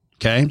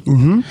 Okay?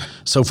 Mm-hmm.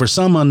 So for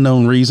some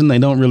unknown reason, they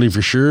don't really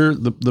for sure,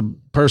 the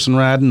person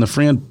riding, the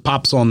friend,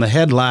 pops on the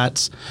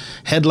headlights.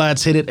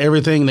 Headlights hit it,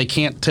 everything. They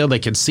can't tell. They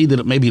can see that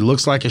it maybe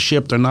looks like a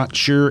ship. They're not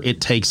sure. It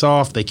takes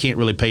off. They can't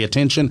really pay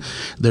attention.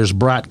 There's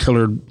bright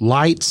colored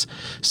lights.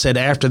 Said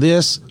after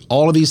this,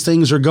 all of these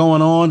things are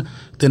going on.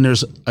 Then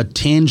there's a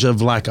tinge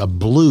of like a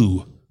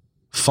blue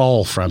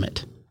fall from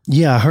it.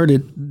 Yeah, I heard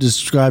it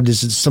described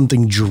as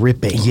something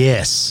dripping.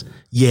 Yes.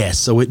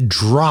 So it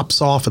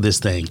drops off of this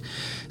thing.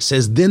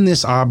 Says then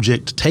this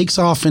object takes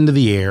off into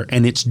the air,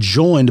 and it's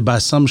joined by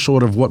some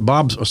sort of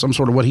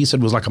what he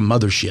said was like a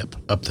mothership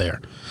up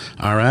there.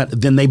 All right.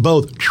 Then they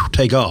both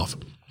take off.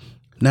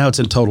 Now it's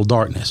in total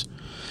darkness.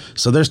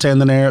 So they're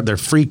standing there. They're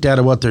freaked out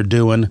of what they're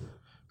doing.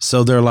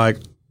 So they're like,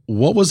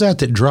 what was that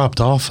dropped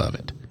off of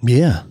it?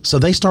 Yeah. So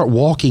they start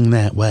walking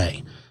that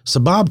way. So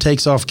Bob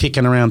takes off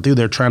kicking around through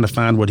there trying to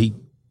find what he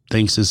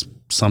thinks is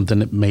something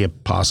that may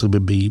have possibly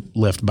be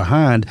left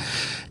behind.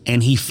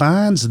 And he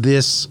finds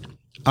this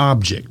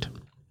object.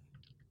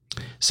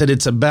 Said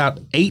it's about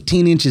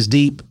 18 inches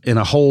deep in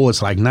a hole.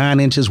 It's like 9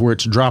 inches where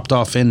it's dropped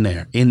off in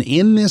there. And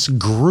in this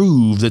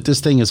groove that this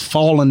thing is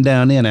falling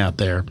down in out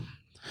there,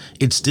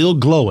 it's still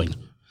glowing.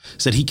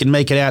 Said he can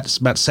make it out. It's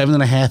about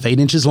 7.5, 8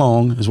 inches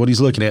long is what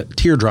he's looking at.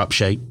 Teardrop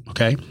shape.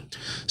 Okay.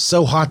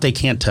 So hot they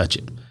can't touch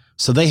it.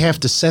 So they have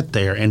to sit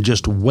there and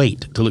just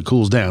wait till it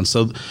cools down.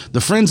 So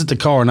the friends at the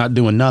car are not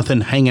doing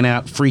nothing, hanging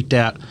out, freaked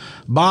out.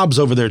 Bob's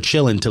over there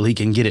chilling till he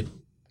can get it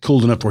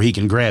cooled enough where he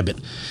can grab it.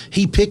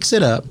 He picks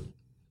it up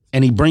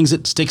and he brings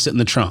it, sticks it in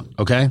the trunk.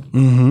 Okay.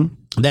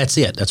 Mm-hmm. That's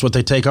it. That's what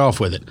they take off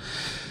with it.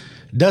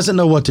 Doesn't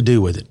know what to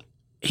do with it.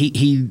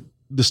 He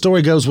the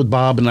story goes with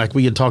Bob, and like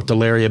we had talked to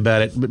Larry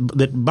about it,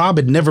 that Bob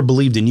had never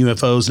believed in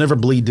UFOs, never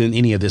believed in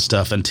any of this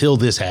stuff until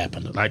this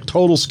happened. Like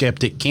total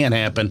skeptic, can't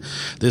happen,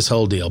 this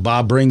whole deal.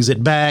 Bob brings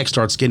it back,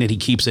 starts getting it. He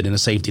keeps it in a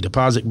safety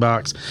deposit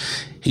box.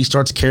 He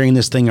starts carrying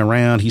this thing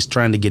around. He's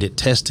trying to get it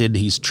tested.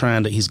 He's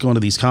going to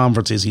these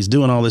conferences. He's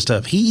doing all this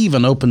stuff. He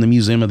even opened the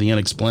Museum of the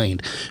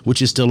Unexplained,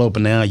 which is still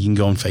open now. You can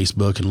go on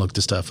Facebook and look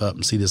this stuff up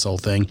and see this whole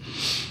thing,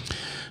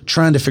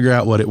 trying to figure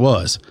out what it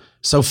was.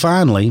 So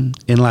finally,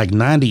 in like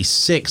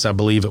 96, I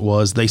believe it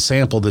was, they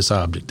sample this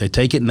object. They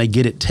take it and they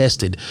get it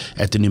tested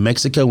at the New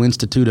Mexico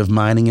Institute of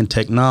Mining and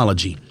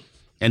Technology.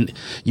 And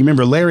you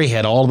remember Larry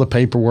had all the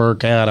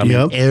paperwork out. I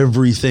mean,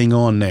 everything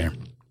on there.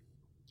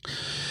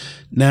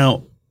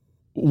 Now,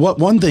 what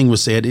one thing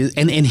was said is,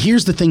 and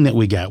here's the thing that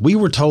we got. We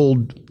were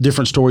told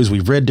different stories.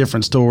 We've read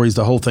different stories,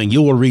 the whole thing.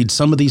 You will read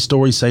some of these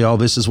stories say, oh,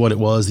 this is what it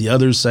was. The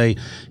others say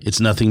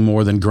it's nothing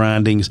more than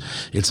grindings.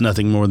 It's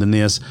nothing more than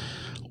this.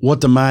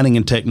 What the mining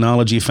and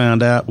technology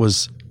found out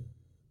was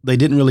they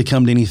didn't really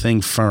come to anything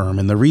firm.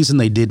 And the reason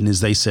they didn't is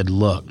they said,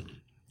 look,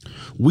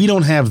 we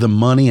don't have the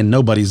money, and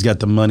nobody's got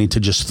the money to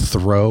just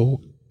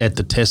throw at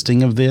the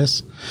testing of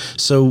this.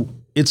 So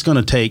it's going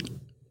to take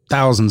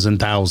thousands and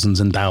thousands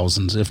and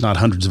thousands, if not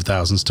hundreds of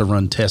thousands, to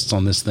run tests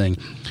on this thing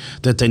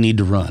that they need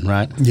to run,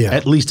 right? Yeah.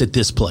 At least at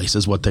this place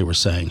is what they were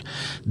saying.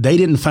 They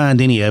didn't find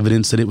any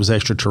evidence that it was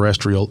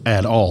extraterrestrial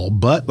at all.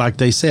 But like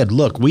they said,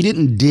 look, we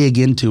didn't dig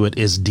into it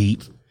as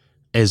deep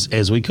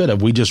as we could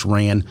have. We just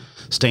ran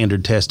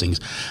standard testings.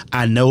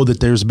 I know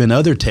that there's been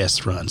other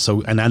tests run.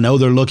 And I know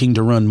they're looking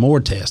to run more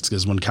tests,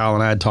 because when Kyle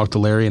and I had talked to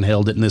Larry and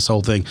held it in this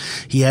whole thing,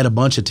 he had a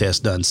bunch of tests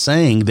done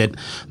saying that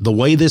the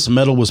way this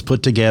metal was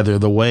put together,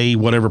 the way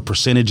whatever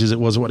percentages it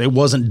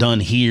wasn't done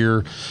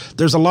here.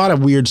 There's a lot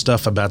of weird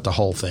stuff about the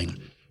whole thing.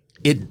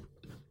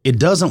 It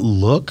doesn't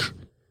look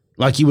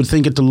like you would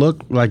think it to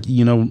look like,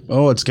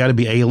 it's got to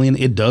be alien.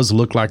 It does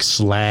look like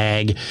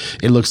slag.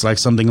 It looks like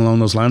something along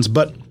those lines,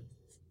 but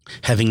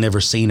having never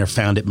seen or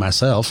found it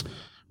myself,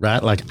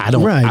 right? Like, I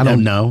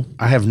don't know.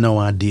 I have no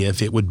idea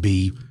if it would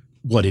be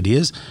what it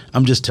is.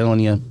 I'm just telling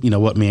you,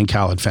 what me and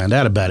Kyle had found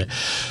out about it.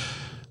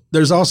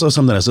 There's also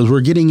something else. As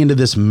we're getting into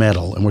this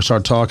metal and we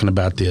start talking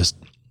about this,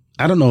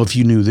 I don't know if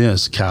you knew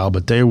this, Kyle,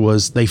 but where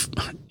was this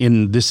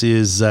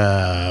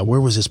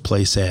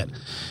place at?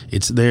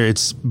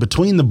 It's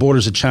between the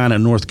borders of China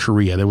and North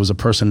Korea. There was a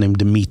person named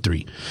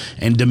Dimitri,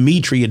 and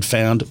Dimitri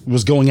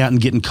was going out and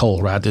getting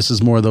coal, right? This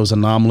is more of those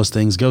anomalous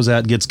things, goes out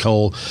and gets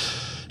coal.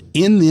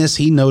 In this,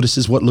 he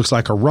notices what looks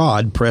like a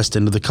rod pressed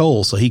into the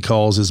coal. So he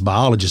calls his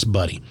biologist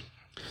buddy.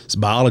 His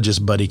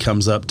biologist buddy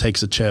comes up,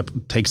 takes it,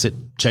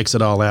 checks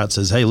it all out,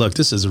 says, hey, look,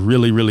 this is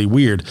really, really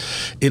weird.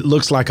 It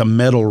looks like a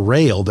metal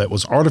rail that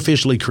was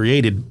artificially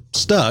created,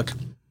 stuck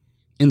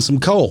in some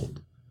coal.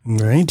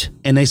 Right.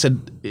 And they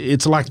said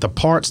it's like the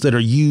parts that are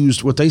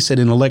used, what they said,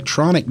 in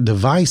electronic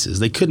devices.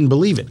 They couldn't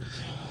believe it.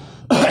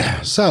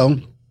 So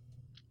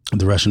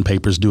the Russian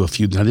papers do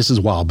now this is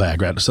a while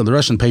back, right? So the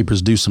Russian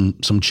papers do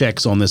some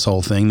checks on this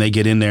whole thing. They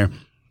get in there.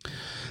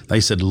 They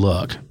said,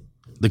 look,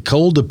 the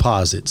coal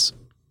deposits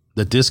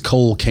that this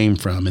coal came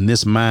from and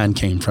this mine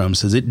came from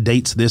says it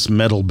dates this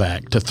metal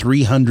back to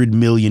 300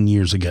 million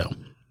years ago.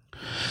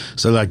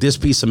 So like this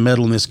piece of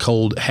metal and this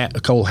coal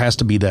has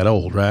to be that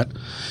old, right?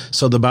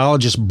 So the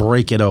biologists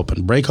break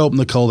open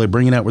the coal. They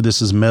bring it out where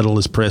metal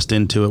is pressed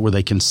into it, where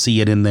they can see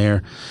it in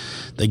there.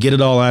 They get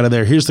it all out of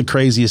there. Here's the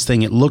craziest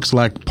thing. It looks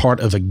like part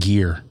of a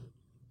gear.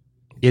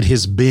 It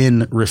has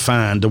been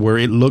refined to where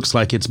it looks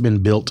like it's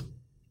been built,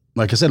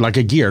 like I said, like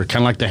a gear,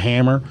 kind of like the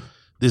hammer.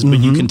 But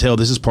you can tell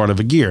this is part of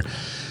a gear.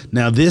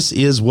 Now, this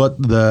is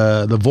what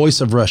the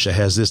Voice of Russia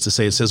has this to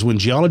say. It says, when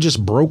geologists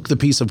broke the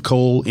piece of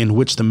coal in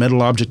which the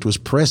metal object was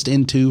pressed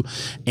into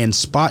and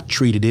spot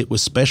treated it with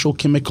special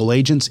chemical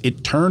agents,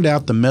 it turned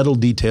out the metal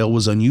detail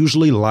was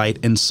unusually light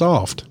and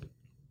soft.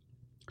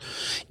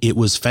 It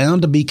was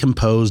found to be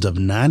composed of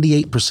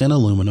 98%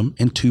 aluminum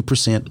and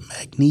 2%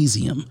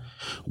 magnesium,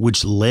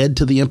 which led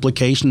to the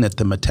implication that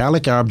the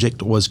metallic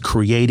object was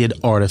created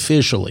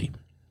artificially.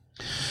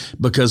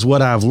 Because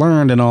what I've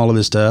learned in all of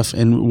this stuff,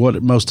 and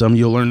what most of them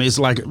you'll learn, is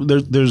like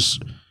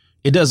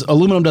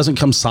aluminum doesn't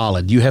come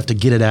solid. You have to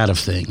get it out of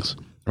things,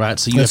 right?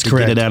 So you have to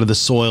get it out of the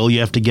soil. You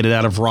have to get it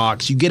out of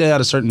rocks. You get it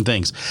out of certain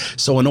things.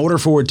 So in order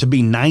for it to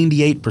be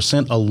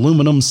 98%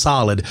 aluminum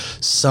solid,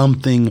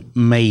 something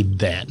made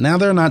that. Now,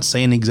 they're not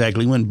saying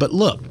exactly when, but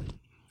look,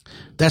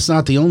 that's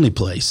not the only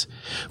place.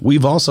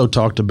 We've also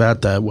talked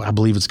about I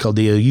believe it's called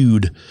the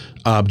Iud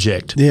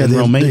object in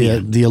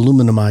Romania. The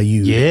aluminum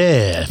Iud.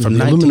 Yeah, from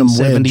the 1973. Aluminum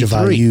wedge of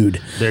Iud.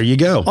 There you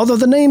go. Although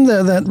the name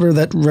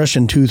that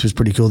Russian tooth was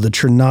pretty cool, the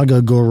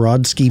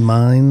Chernogorodsky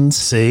mines.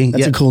 See?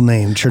 That's a cool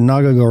name,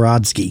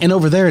 Chernogorodsky. And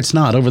over there, it's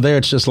not. Over there,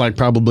 it's just like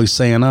probably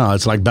saying,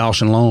 it's like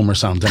Bausch and Lomb or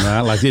something,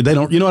 right? Like they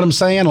don't, you know what I'm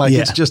saying? Like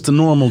it's just a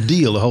normal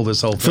deal,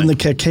 this whole thing. From the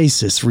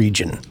Caucasus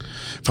region.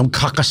 From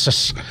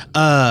Caucasus.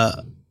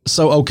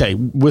 So, okay,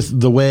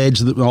 with the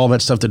wedge, all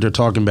that stuff that they're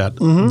talking about,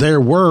 there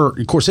were,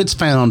 of course, they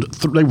found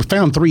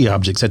 3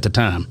 objects at the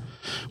time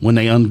when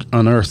they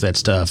unearthed that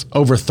stuff.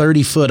 Over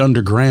 30 foot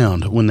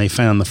underground when they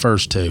found the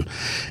first two.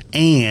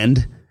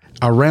 And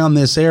around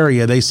this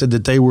area, they said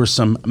that they were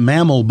some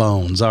mammal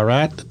bones, all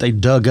right, that they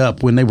dug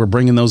up when they were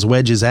bringing those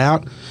wedges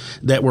out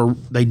that were,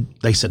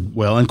 they said,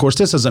 well, and of course,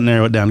 this doesn't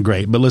narrow it down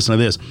great, but listen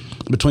to this,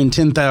 between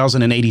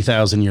 10,000 and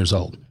 80,000 years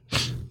old.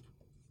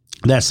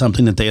 That's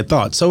something that they had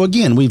thought. So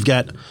again, we've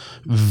got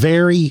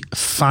very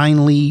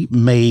finely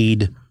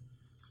made,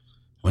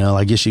 well,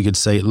 I guess you could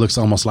say it looks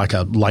almost like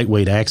a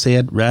lightweight axe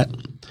head, right?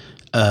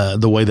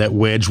 The way that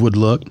wedge would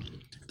look.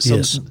 So,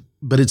 yes.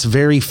 But it's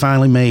very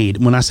finely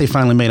made. When I say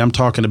finely made, I'm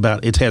talking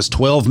about it has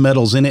 12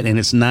 metals in it and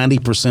it's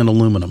 90%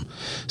 aluminum.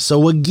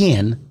 So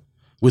again,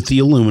 with the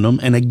aluminum,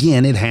 and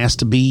again, it has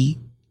to be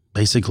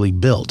basically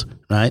built,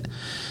 right?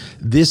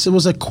 This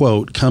was a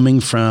quote coming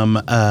from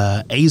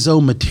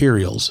Azo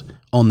Materials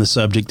on the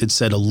subject that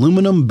said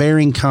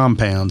aluminum-bearing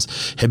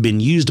compounds have been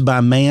used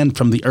by man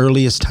from the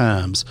earliest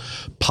times.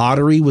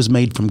 Pottery was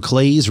made from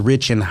clays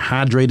rich in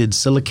hydrated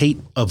silicate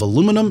of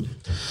aluminum.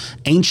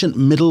 Ancient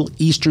Middle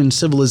Eastern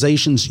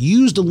civilizations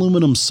used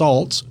aluminum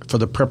salts for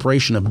the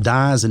preparation of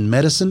dyes and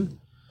medicine.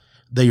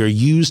 They are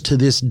used to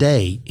this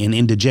day in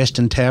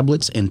indigestion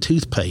tablets and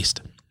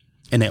toothpaste.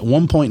 And at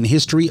one point in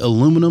history,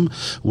 aluminum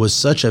was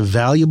such a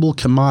valuable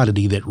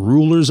commodity that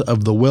rulers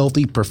of the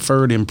wealthy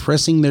preferred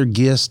impressing their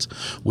guests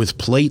with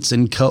plates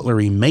and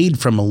cutlery made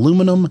from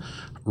aluminum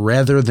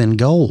rather than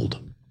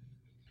gold.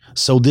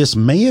 So this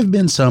may have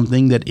been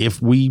something that,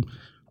 if we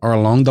are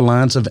along the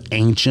lines of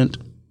ancient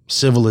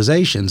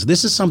civilizations,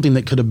 this is something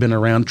that could have been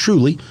around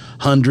truly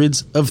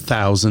hundreds of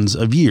thousands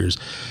of years.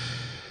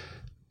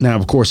 Now,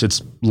 of course,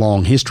 it's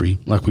long history,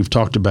 like we've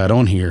talked about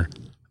on here,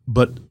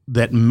 but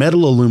that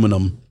metal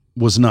aluminum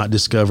was not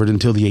discovered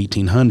until the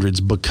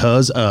 1800s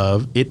because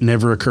of it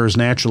never occurs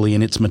naturally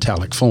in its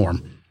metallic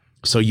form.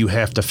 So you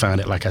have to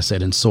find it, like I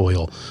said, in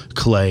soil,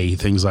 clay,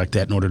 things like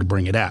that in order to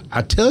bring it out.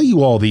 I tell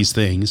you all these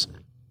things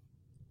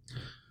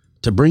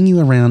to bring you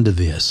around to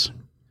this.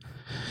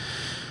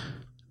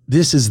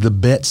 This is the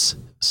Betz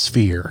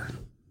sphere.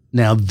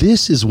 Now,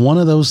 this is one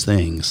of those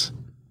things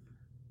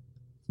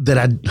that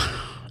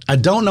I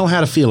don't know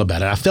how to feel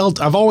about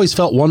it. I've always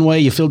felt one way.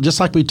 You feel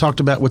just like we talked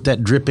about with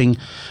that dripping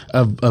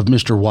of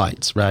Mr.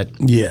 White's, right?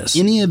 Yes.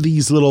 Any of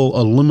these little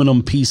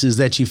aluminum pieces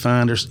that you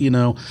find, or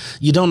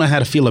you don't know how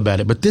to feel about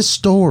it. But this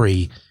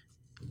story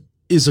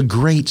is a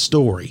great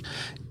story.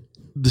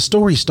 The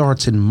story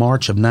starts in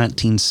March of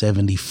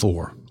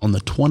 1974 on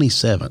the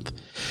 27th.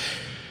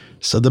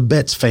 So the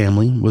Betz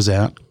family was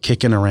out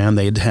kicking around.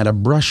 They had had a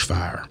brush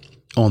fire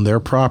on their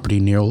property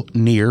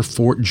near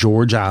Fort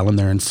George Island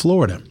there in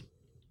Florida.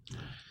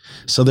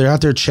 So they're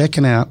out there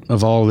checking out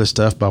of all of this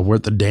stuff by where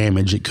the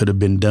damage it could have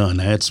been done.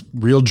 Now, it's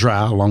real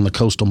dry along the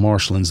coastal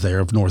marshlands there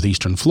of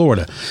northeastern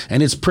Florida.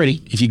 And it's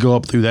pretty. If you go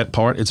up through that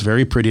part, it's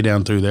very pretty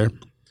down through there.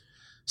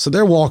 So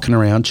they're walking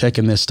around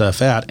checking this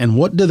stuff out. And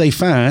what do they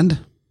find?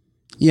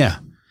 Yeah.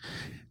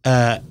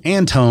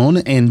 Antone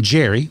and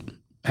Jerry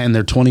and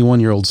their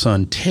 21-year-old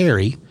son,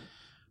 Terry,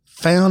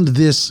 found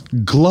this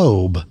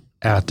globe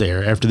out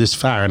there after this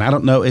fire. And I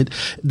don't know,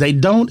 they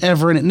don't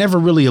ever, and it never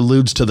really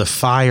alludes to the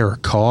fire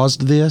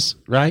caused this,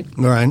 right?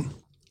 Right.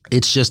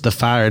 It's just the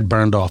fire had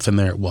burned off and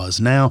there it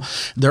was. Now,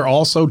 there are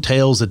also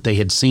tales that they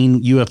had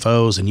seen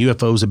UFOs and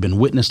UFOs have been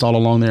witnessed all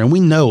along there. And we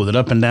know that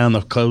up and down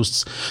the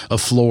coasts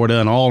of Florida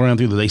and all around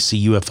through there, they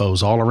see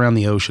UFOs all around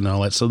the ocean and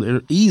all that. So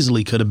there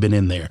easily could have been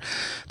in there.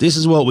 This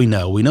is what we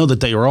know. We know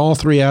that they were all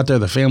three out there.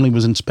 The family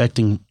was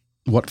inspecting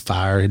what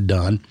fire had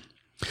done.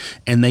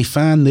 And they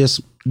find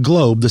this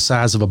globe the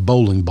size of a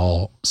bowling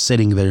ball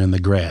sitting there in the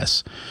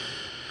grass.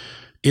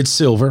 It's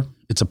silver.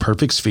 It's a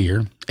perfect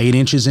sphere, 8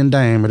 inches in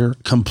diameter,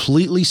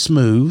 completely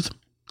smooth,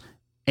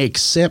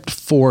 except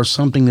for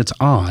something that's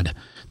odd.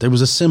 There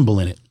was a symbol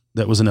in it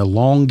that was an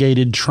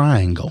elongated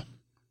triangle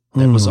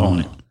that was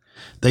on it.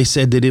 They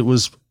said that it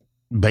was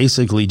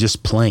basically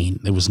just plain.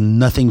 There was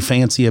nothing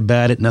fancy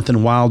about it,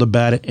 nothing wild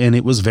about it, and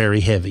it was very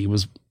heavy. It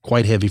was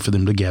quite heavy for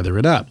them to gather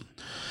it up.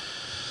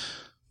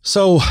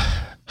 So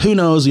who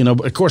knows?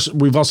 Of course,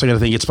 we've also got to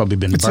think it's probably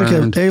been burned. It's like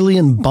an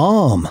alien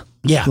bomb.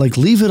 Yeah. Like,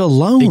 leave it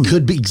alone. It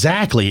could be.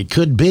 Exactly. It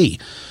could be.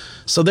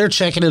 So they're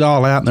checking it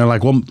all out, and they're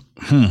like, well,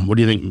 what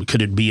do you think?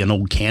 Could it be an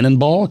old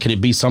cannonball? Could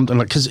it be something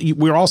like, because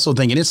we're also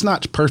thinking it's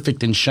not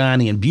perfect and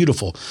shiny and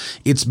beautiful.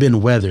 It's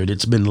been weathered.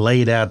 It's been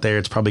laid out there.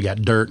 It's probably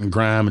got dirt and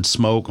grime and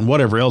smoke and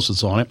whatever else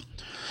is on it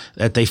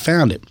that they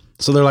found it.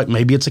 So they're like,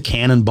 maybe it's a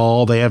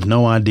cannonball. They have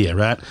no idea,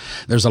 right?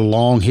 There's a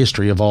long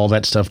history of all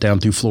that stuff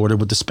down through Florida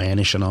with the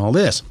Spanish and all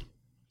this.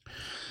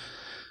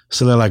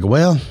 So they're like,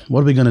 well,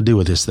 what are we going to do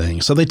with this thing?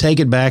 So they take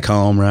it back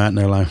home, right? And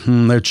they're like,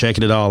 they're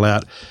checking it all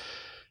out.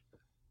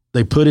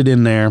 They put it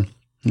in there, and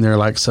they're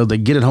like, so they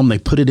get it home. They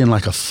put it in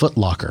like a foot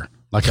locker,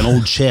 like an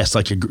old chest,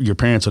 like your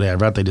parents would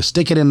have, right? They just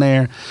stick it in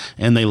there,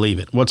 and they leave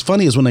it. What's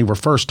funny is when they were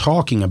first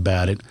talking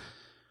about it,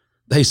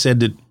 they said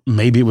that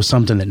maybe it was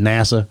something that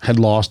NASA had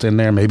lost in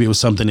there. Maybe it was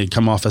something that had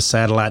come off a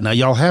satellite. Now,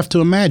 y'all have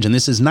to imagine,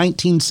 this is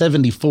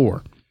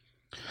 1974.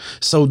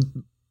 So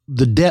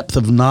the depth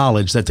of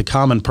knowledge that the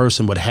common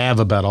person would have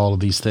about all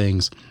of these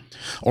things,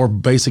 or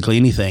basically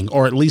anything,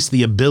 or at least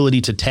the ability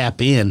to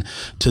tap in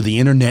to the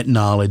internet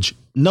knowledge.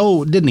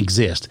 No, it didn't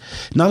exist.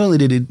 Not only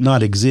did it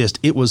not exist,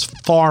 it was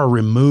far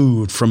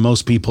removed from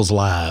most people's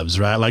lives,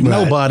 right? Like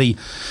nobody,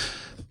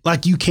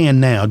 like you can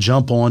now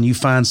jump on, you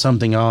find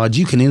something odd,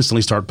 you can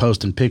instantly start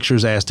posting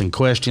pictures, asking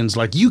questions.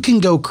 Like you can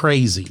go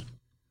crazy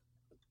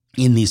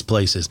in these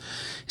places.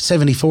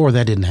 74,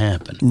 that didn't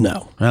happen.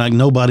 No. Like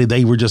nobody,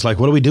 they were just like,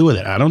 what do we do with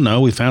it? I don't know.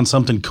 We found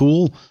something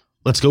cool.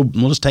 Let's go,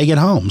 we'll just take it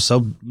home.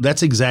 So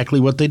that's exactly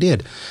what they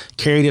did.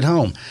 Carried it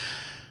home.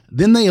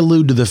 Then they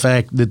allude to the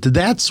fact that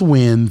that's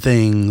when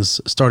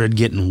things started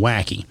getting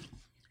wacky.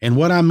 And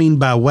what I mean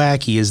by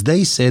wacky is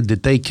they said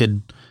that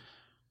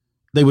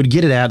they would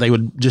get it out. They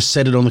would just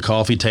set it on the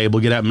coffee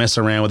table, get out, mess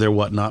around with it or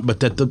whatnot.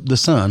 But that the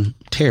son,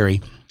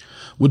 Terry,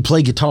 would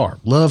play guitar,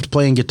 loved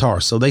playing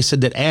guitar. So they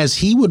said that as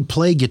he would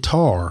play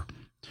guitar,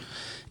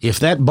 if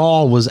that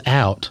ball was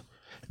out,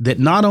 that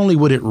not only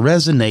would it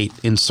resonate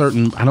in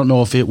certain, I don't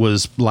know if it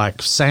was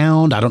like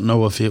sound, I don't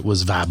know if it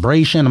was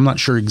vibration, I'm not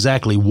sure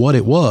exactly what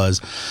it was,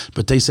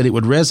 but they said it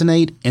would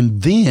resonate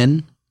and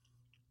then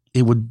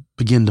it would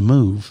begin to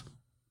move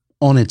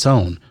on its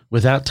own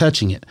without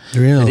touching it.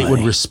 Really? And it would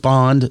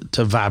respond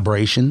to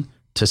vibration,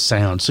 to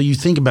sound. So you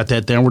think about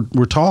that there.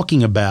 We're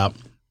talking about,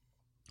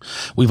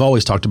 we've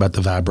always talked about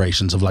the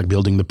vibrations of like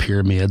building the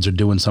pyramids or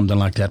doing something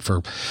like that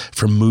for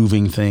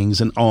moving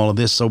things and all of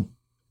this. So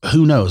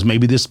who knows?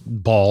 Maybe this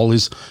ball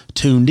is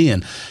tuned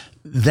in.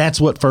 That's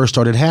what first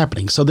started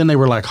happening. So then they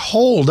were like,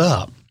 hold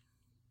up.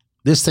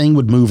 This thing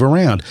would move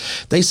around.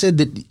 They said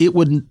that it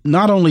would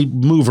not only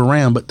move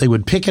around, but they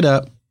would pick it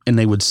up and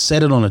they would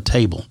set it on a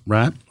table,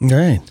 right?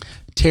 Right.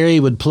 Terry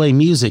would play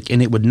music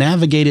and it would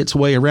navigate its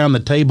way around the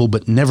table,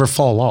 but never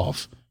fall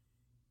off.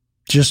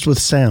 Just with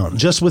sound.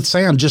 Just with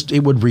sound. Just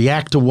it would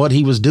react to what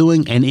he was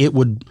doing and it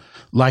would,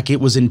 like it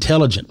was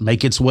intelligent,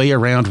 make its way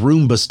around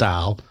Roomba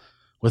style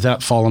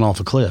without falling off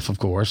a cliff, of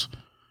course,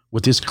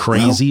 with this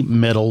crazy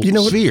metal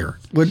sphere.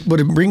 What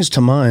it brings to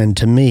mind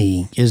to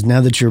me is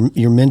now that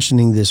you're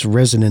mentioning this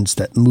resonance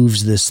that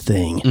moves this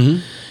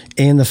thing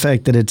and the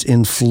fact that it's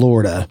in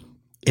Florida,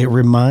 it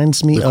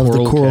reminds me of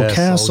the Coral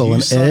Castle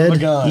and Ed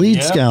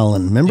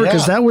Leedskallen. Remember?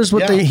 Because that was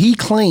what he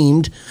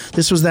claimed.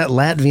 This was that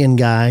Latvian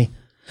guy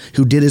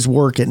who did his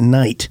work at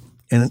night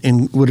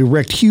and would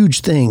erect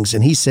huge things.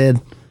 And he said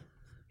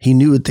he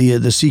knew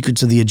the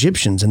secrets of the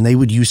Egyptians, and they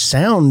would use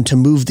sound to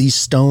move these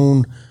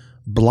stone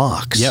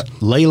blocks. Yep,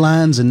 ley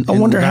lines and I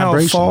wonder how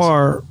vibrations.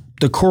 far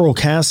the Coral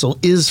Castle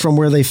is from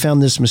where they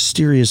found this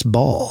mysterious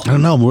ball. I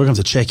don't know. We're going to have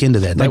to check into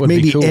that. That would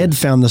maybe be cool. Ed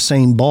found the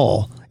same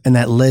ball, and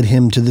that led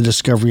him to the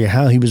discovery of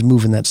how he was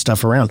moving that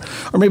stuff around.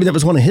 Or maybe that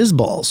was one of his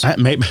balls.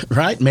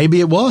 Right? Maybe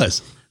it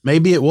was.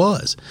 Maybe it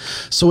was.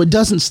 So it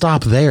doesn't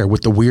stop there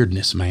with the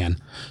weirdness, man.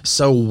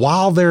 So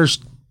while they're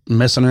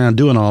messing around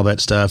doing all that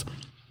stuff,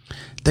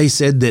 they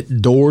said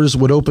that doors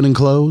would open and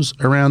close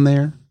around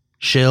there,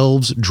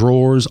 shelves,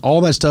 drawers,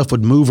 all that stuff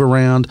would move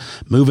around,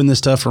 moving this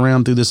stuff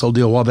around through this whole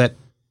deal while that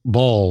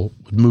ball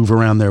would move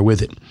around there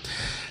with it.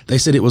 They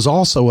said it was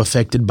also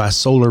affected by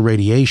solar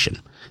radiation,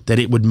 that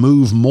it would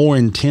move more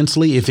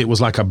intensely if it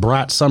was like a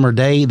bright summer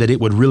day, that it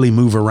would really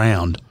move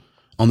around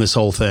on this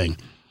whole thing.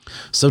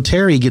 So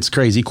Terry gets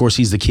crazy. Of course,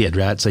 he's the kid,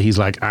 right? So he's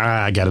like,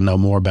 I got to know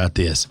more about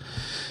this.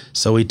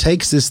 So he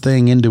takes this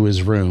thing into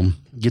his room,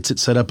 gets it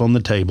set up on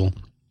the table,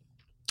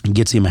 and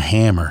gets him a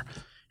hammer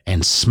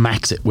and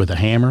smacks it with a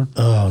hammer.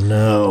 Oh,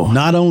 no.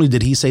 Not only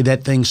did he say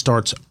that thing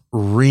starts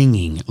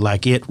ringing,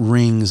 like it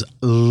rings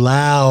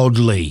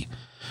loudly,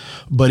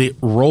 but it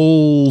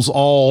rolls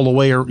all the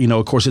way,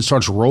 of course, it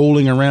starts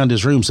rolling around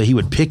his room. So he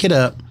would pick it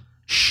up,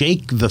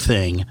 shake the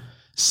thing,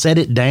 set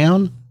it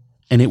down,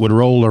 and it would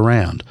roll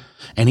around.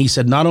 And he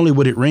said not only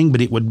would it ring,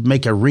 but it would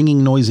make a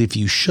ringing noise if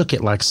you shook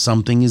it like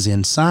something is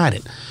inside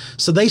it.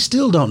 So they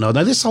still don't know.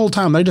 Now, this whole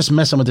time, they're just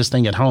messing with this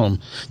thing at home.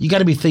 You got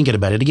to be thinking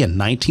about it. Again,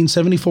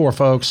 1974,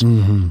 folks.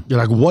 You're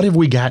like, what have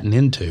we gotten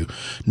into?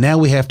 Now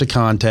we have to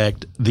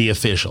contact the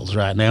officials,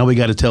 right? Now we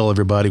got to tell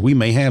everybody we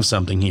may have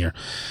something here.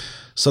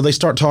 So they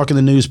start talking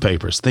to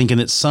newspapers, thinking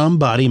that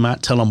somebody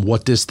might tell them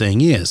what this thing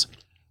is.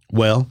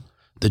 Well,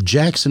 the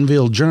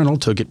Jacksonville Journal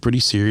took it pretty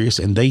serious,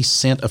 and they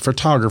sent a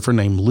photographer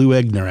named Lou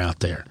Egner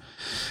out there.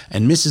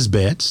 And Mrs.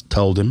 Betz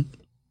told him,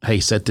 hey,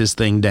 set this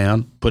thing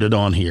down, put it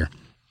on here.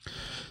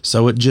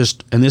 So it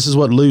just, and this is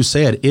what Lou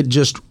said, it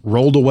just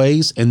rolled a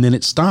ways and then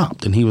it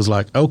stopped. And he was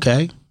like,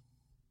 okay,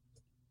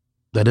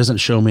 that doesn't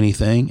show me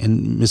anything.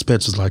 And Miss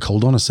Betz was like,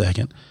 hold on a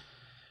second.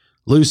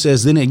 Lou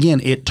says, then again,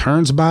 it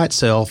turns by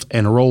itself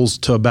and rolls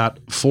to about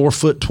 4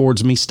 foot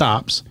towards me,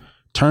 stops,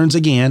 turns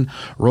again,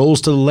 rolls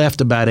to the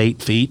left about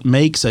 8 feet,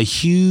 makes a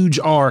huge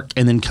arc,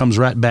 and then comes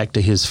right back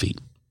to his feet.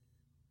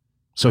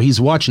 So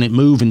he's watching it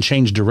move and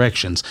change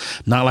directions,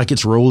 not like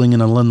it's rolling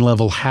in an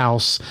unlevel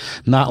house,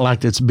 not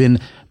like it's been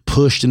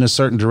pushed in a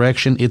certain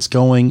direction. It's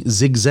going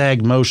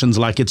zigzag motions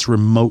like it's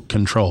remote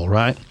control,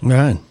 right?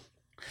 Right.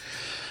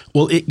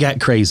 Well, it got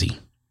crazy.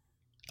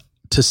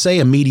 To say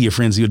a media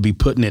frenzy would be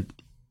putting it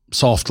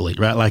softly,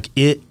 right? Like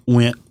it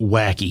went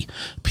wacky.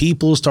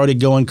 People started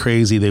going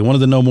crazy. They wanted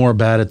to know more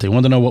about it. They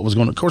wanted to know what was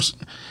going on. Of course,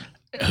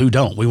 who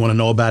don't? We want to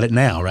know about it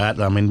now, right?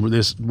 I mean,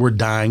 we're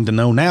dying to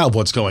know now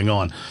what's going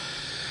on.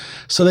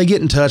 So they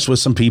get in touch with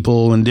some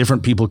people, and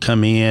different people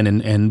come in,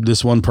 and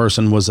this one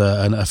person was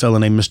a fellow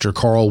named Mr.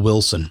 Carl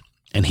Wilson,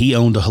 and he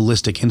owned a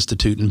holistic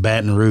institute in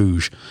Baton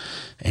Rouge,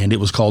 and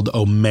it was called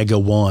Omega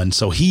One.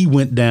 So he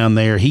went down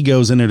there. He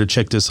goes in there to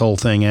check this whole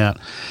thing out.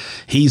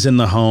 He's in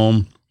the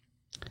home,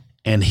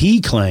 and he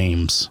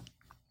claims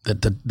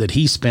that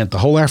he spent the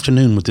whole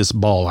afternoon with this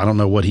ball. I don't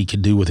know what he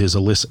could do with his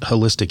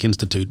holistic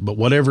institute, but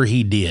whatever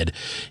he did,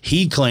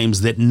 he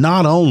claims that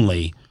not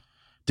only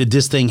did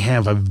this thing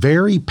have a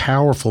very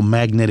powerful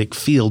magnetic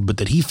field, but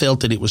that he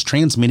felt that it was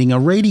transmitting a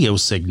radio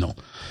signal.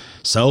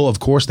 So, of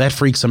course, that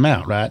freaks him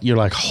out, right? You're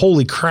like,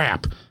 holy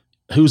crap,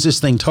 who's this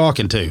thing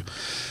talking to?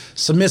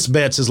 So Miss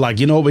Betz is like,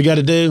 you know what we got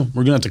to do?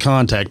 We're going to have to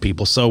contact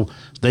people. So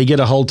they get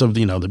a hold of,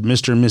 the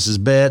Mr. and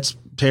Mrs. Betz,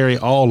 Terry,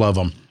 all of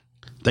them.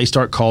 They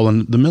start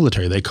calling the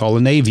military. They call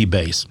a Navy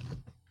base.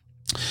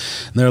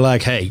 And they're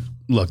like, hey,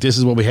 look, this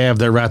is what we have.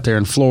 They're right there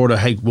in Florida.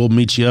 Hey, we'll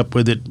meet you up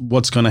with it.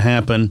 What's going to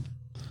happen?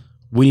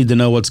 We need to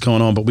know what's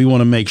going on, but we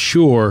want to make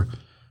sure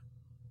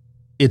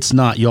it's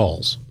not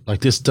y'all's. Like,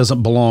 this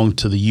doesn't belong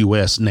to the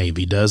U.S.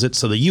 Navy, does it?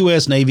 So the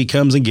U.S. Navy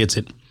comes and gets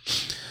it.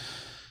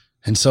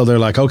 And so they're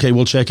like, okay,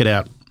 we'll check it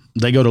out.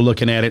 They go to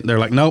looking at it. They're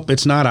like, nope,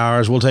 it's not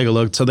ours. We'll take a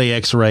look. So they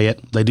x-ray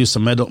it. They do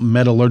some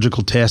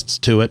metallurgical tests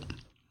to it.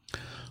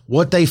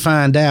 What they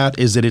find out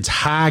is that it's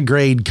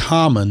high-grade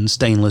common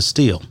stainless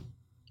steel.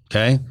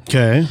 Okay?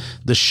 Okay.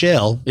 The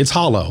shell, it's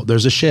hollow.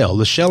 There's a shell.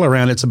 The shell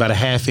around it's about a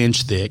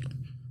half-inch thick,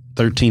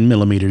 13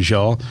 millimeters,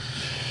 y'all.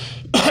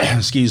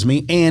 Excuse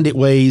me. And it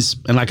weighs,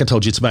 and like I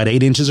told you, it's about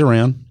 8 inches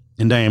around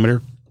in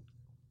diameter.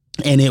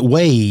 And it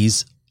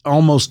weighs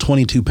almost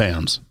 22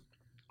 pounds.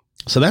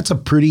 So that's a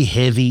pretty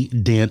heavy,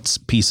 dense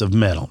piece of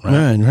metal,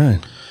 right? Right.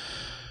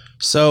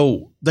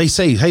 So they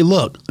say, hey,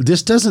 look,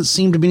 this doesn't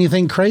seem to be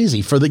anything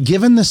crazy.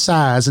 Given the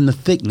size and the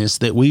thickness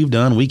that we've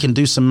done, we can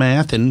do some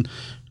math, and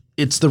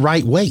it's the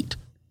right weight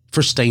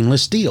for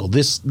stainless steel.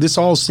 This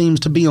all seems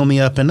to be on the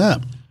up and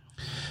up.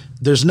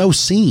 There's no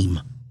seam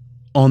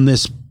on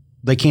this.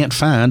 They can't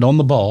find on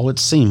the ball.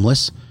 It's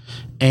seamless,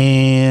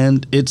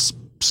 and it's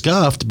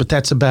scuffed, but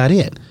that's about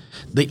it.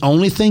 The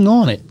only thing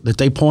on it that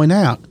they point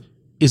out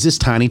is this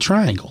tiny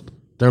triangle.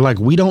 They're like,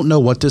 we don't know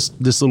what this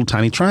little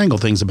tiny triangle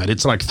thing's about.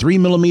 It's like 3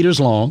 millimeters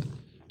long.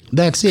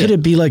 That's it. Could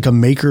it be like a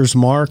maker's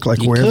mark,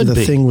 like wherever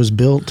the thing was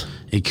built?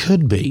 It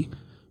could be.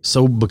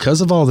 So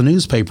because of all the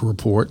newspaper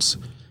reports,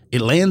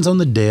 it lands on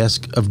the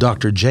desk of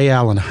Dr. J.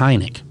 Allen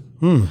Hynek.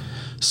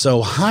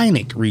 So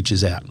Hynek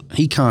reaches out.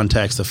 He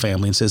contacts the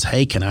family and says,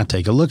 hey, can I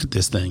take a look at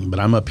this thing? But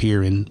I'm up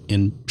here in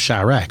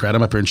Chirac, right?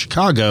 I'm up here in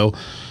Chicago.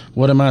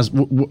 What are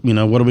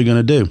we going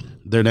to do?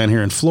 They're down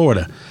here in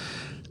Florida.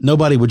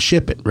 Nobody would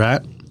ship it,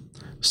 right?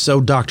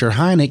 So Dr.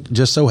 Hynek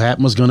just so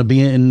happened was going to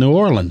be in New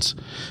Orleans.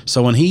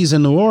 So when he's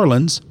in New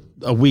Orleans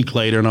a week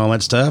later and all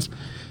that stuff,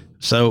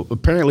 so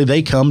apparently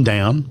they come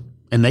down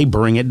and they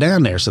bring it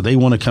down there. So they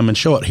want to come and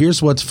show it.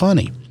 Here's what's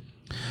funny.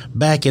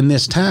 Back in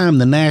this time,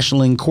 the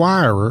National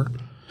Enquirer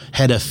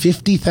had a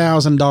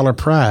 $50,000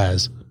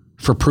 prize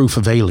for proof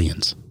of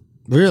aliens.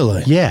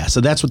 Really? Yeah. So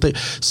that's what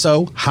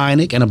so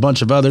Hynek and a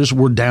bunch of others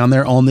were down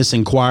there on this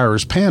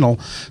Enquirer's panel.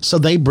 So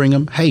they bring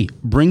them, hey,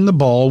 bring the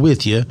ball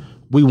with you.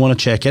 We want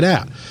to check it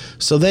out.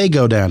 So they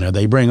go down there.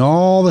 They bring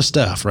all the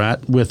stuff, right,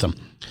 with them.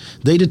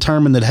 They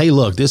determine that, hey,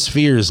 look, this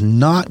sphere has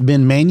not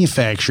been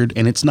manufactured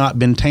and it's not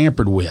been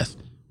tampered with.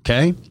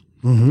 Okay?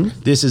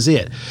 This is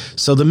it.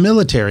 So the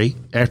military,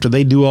 after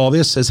they do all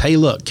this, says, hey,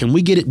 look, can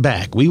we get it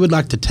back? We would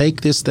like to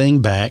take this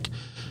thing back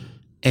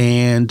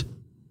and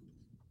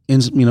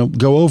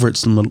go over it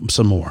some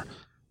more.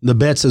 The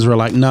Betzes were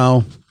like,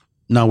 no,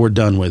 we're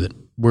done with it.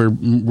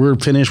 We're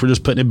finished. We're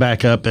just putting it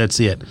back up. That's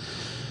it.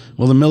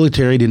 Well, the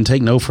military didn't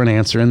take no for an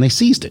answer, and they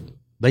seized it.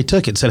 They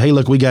took it, said, hey,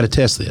 look, we got to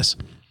test this.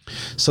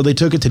 So they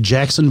took it to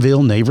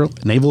Jacksonville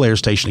Naval Air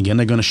Station again.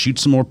 They're going to shoot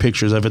some more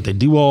pictures of it. They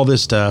do all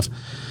this stuff.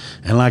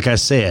 And like I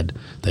said,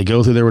 they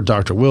go through there with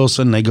Dr.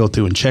 Wilson. They go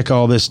through and check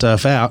all this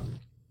stuff out.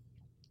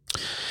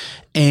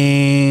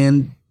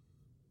 And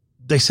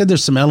they said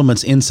there's some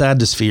elements inside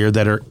the sphere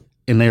that are,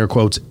 in air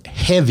quotes,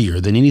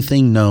 heavier than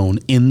anything known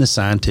in the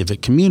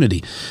scientific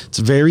community. It's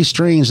very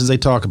strange as they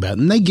talk about it.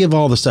 And they give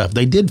all the stuff.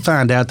 They did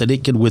find out that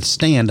it could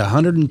withstand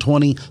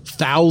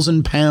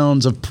 120,000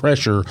 pounds of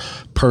pressure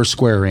per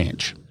square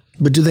inch.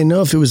 But do they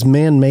know if it was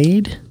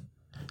man-made?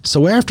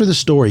 So after the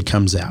story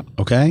comes out,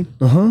 okay?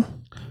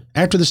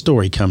 After the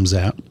story comes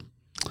out,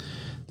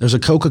 there's a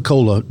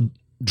Coca-Cola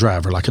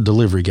driver, like a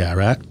delivery guy,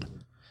 right?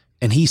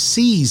 And he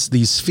sees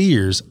these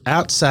spheres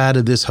outside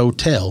of this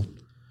hotel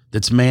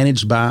that's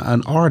managed by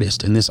an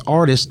artist. And this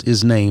artist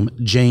is named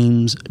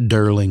James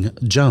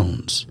Derling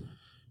Jones.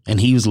 And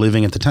he was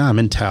living at the time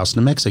in Taos,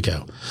 New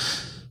Mexico.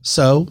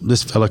 So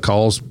this fella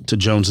calls to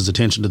Jones's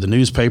attention to the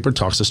newspaper,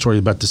 talks a story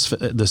about the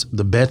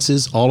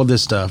Betzes, all of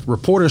this stuff.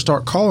 Reporters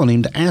start calling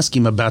him to ask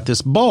him about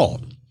this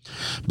ball.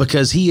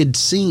 because he had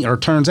seen, or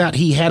turns out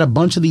he had a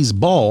bunch of these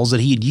balls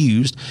that he had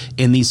used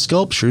in these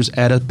sculptures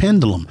at a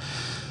pendulum.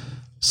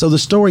 So the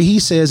story he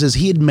says is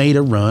he had made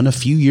a run a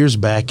few years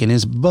back in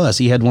his bus.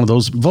 He had one of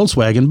those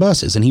Volkswagen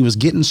buses, and he was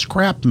getting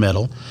scrap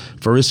metal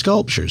for his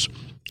sculptures,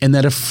 and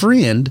that a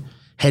friend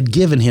had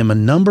given him a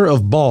number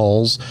of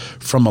balls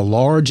from a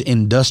large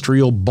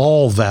industrial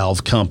ball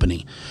valve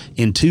company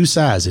in two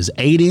sizes,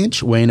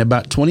 8-inch weighing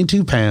about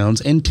 22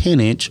 pounds and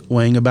 10-inch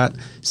weighing about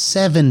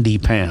 70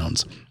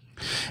 pounds.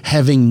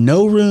 Having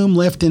no room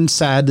left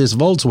inside this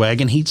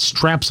Volkswagen, he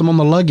straps them on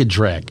the luggage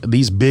rack,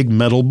 these big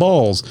metal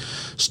balls.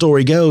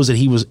 Story goes that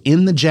he was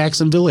in the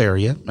Jacksonville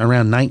area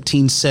around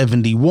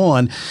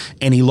 1971,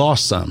 and he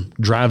lost some.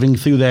 Driving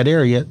through that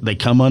area, they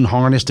come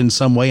unharnessed in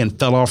some way and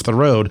fell off the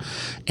road.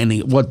 And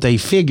what they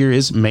figure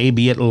is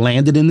maybe it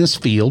landed in this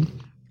field,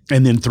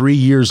 and then 3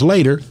 years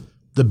later,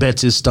 the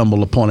Betzes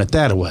stumbled upon it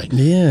that way.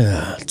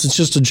 Yeah, it's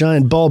just a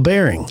giant ball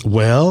bearing.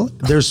 Well,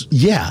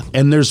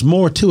 and there's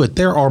more to it.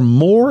 There are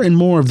more and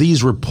more of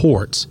these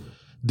reports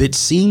that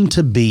seem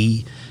to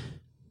be,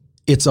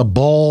 it's a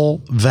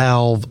ball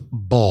valve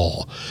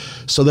ball.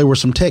 So there were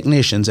some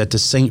technicians at the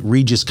St.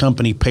 Regis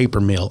Company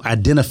paper mill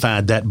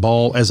identified that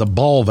ball as a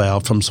ball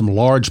valve from some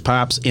large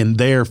pipes in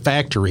their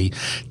factory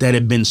that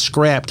had been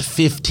scrapped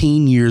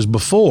 15 years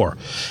before.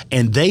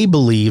 And they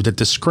believed that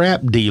the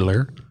scrap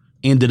dealer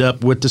ended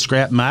up with the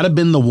scrap, might have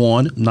been the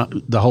one, not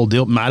the whole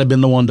deal, might have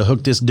been the one to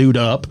hook this dude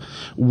up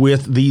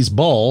with these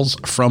balls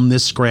from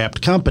this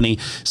scrapped company,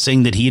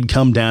 saying that he had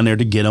come down there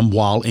to get them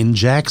while in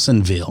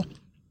Jacksonville.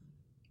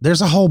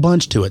 There's a whole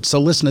bunch to it.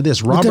 So listen to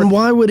this, Robert. But then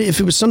why would it, if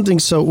it was something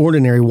so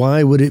ordinary,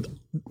 why would it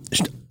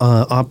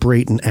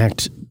operate and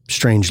act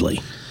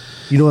strangely?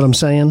 You know what I'm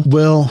saying?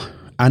 Well,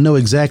 I know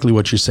exactly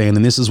what you're saying,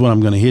 and this is what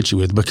I'm going to hit you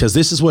with, because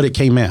this is what it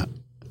came out.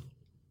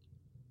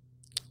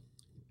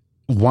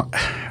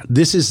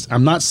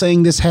 I'm not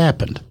saying this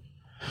happened,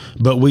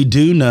 but we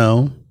do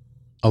know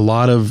a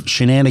lot of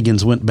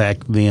shenanigans went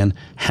back then.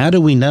 How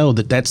do we know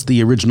that that's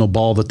the original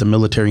ball that the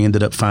military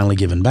ended up finally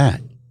giving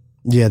back?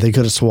 Yeah, they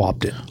could have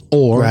swapped it.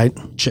 Or right?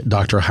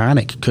 Dr.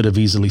 Hynek could have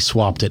easily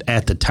swapped it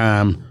at the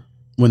time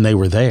when they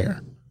were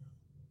there.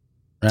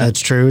 Right?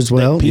 That's true as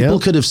well. People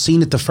could have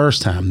seen it the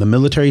first time. The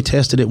military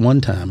tested it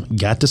one time,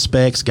 got the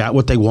specs, got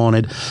what they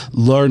wanted,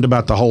 learned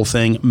about the whole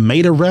thing,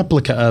 made a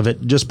replica of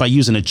it just by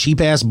using a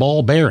cheap-ass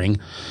ball bearing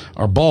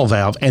or ball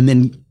valve, and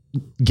then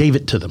gave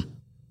it to them,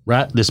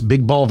 right? This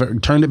big ball,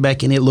 turned it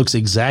back in. It looks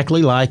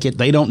exactly like it.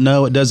 They don't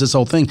know. It does this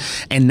whole thing.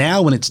 And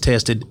now when it's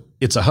tested,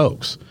 it's a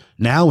hoax.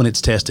 Now when it's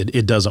tested,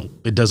 it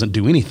doesn't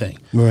do anything.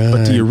 Right.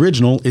 But the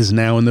original is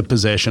now in the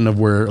possession of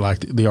where, like,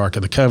 the Ark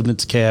of the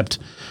Covenant's kept,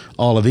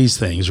 all of these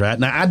things, right?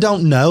 Now, I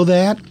don't know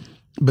that,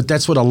 but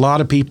that's what a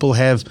lot of people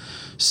have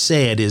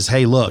said is,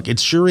 hey, look, it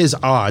sure is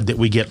odd that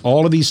we get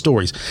all of these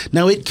stories.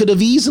 Now, it could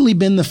have easily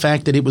been the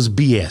fact that it was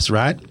BS,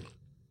 right?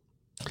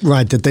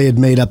 Right, that they had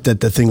made up that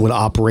the thing would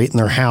operate in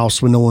their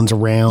house when no one's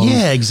around.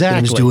 Yeah, exactly.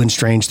 It was doing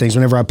strange things.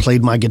 Whenever I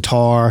played my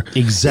guitar.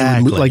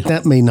 Exactly. Like,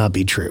 that may not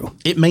be true.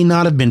 It may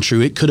not have been true.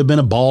 It could have been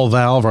a ball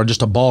valve or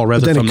just a ball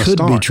rather from the start.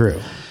 But then it could be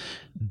true.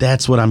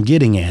 That's what I'm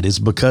getting at, is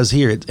because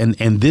here,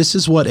 and this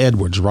is what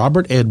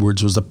Robert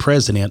Edwards was the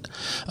president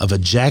of a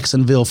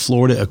Jacksonville,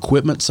 Florida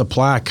equipment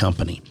supply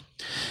company.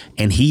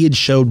 And he had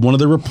showed one of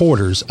the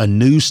reporters a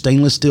new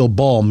stainless steel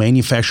ball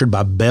manufactured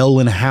by Bell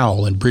and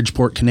Howell in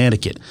Bridgeport,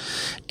 Connecticut.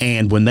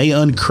 And when they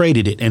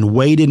uncrated it and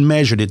weighed and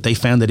measured it, they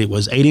found that it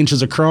was 8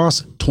 inches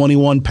across,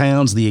 21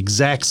 pounds, the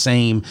exact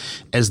same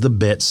as the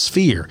Betz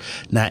sphere.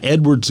 Now,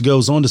 Edwards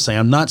goes on to say,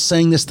 I'm not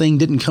saying this thing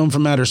didn't come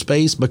from outer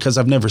space because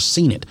I've never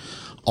seen it.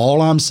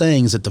 All I'm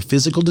saying is that the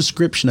physical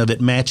description of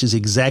it matches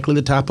exactly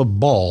the type of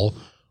ball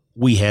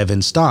we have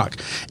in stock.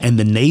 And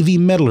the Navy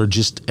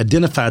metallurgist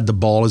identified the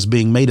ball as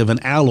being made of an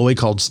alloy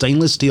called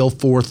stainless steel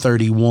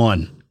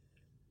 431.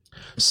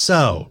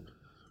 So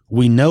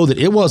we know that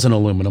it wasn't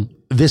aluminum.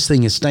 This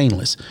thing is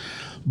stainless.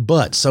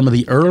 But some of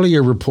the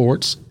earlier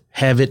reports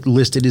have it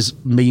listed as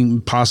being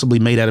possibly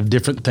made out of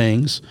different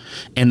things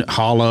and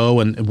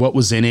hollow and what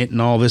was in it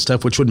and all this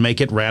stuff, which would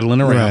make it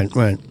rattling around.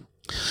 Right.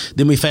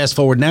 Then we fast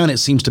forward now and it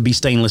seems to be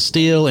stainless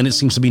steel and it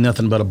seems to be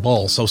nothing but a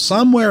ball. So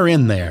somewhere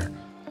in there,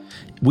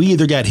 we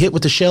either got hit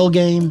with the shell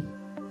game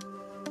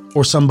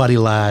or somebody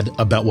lied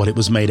about what it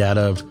was made out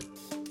of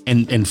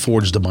and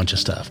forged a bunch of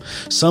stuff.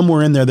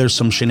 Somewhere in there, there's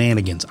some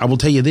shenanigans. I will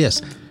tell you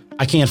this.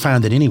 I can't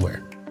find it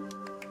anywhere.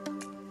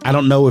 I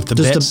don't know if the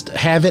Betz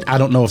have it. I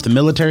don't know if the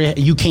military,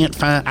 you can't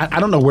find,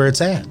 I don't know where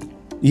it's at.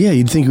 Yeah,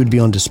 you'd think it would be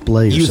on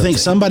display or You something. think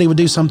somebody would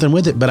do something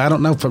with it, but I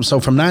don't know. From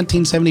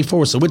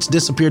 1974, so it's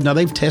disappeared. Now,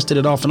 they've tested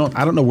it off and on.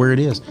 I don't know where it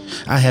is.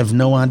 I have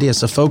no idea.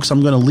 So, folks, I'm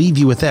going to leave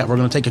you with that. We're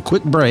going to take a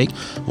quick break.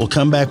 We'll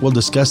come back. We'll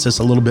discuss this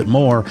a little bit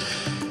more.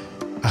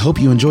 I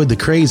hope you enjoyed the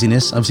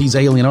craziness of these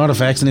alien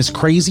artifacts and this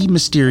crazy,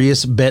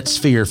 mysterious Betz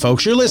sphere.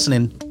 Folks, you're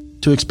listening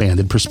to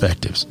Expanded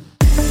Perspectives.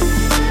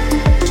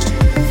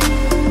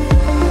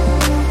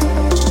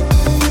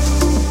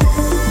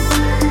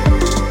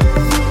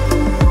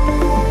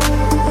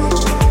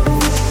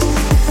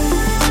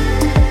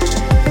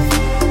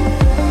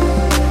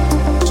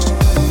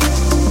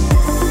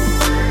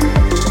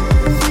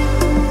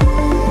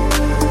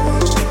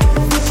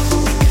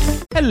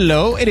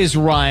 Hello, it is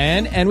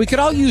Ryan, and we could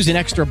all use an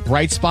extra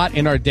bright spot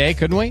in our day,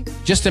 couldn't we?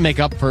 Just to make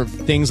up for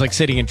things like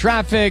sitting in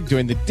traffic,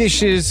 doing the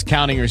dishes,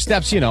 counting your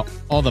steps,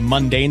 all the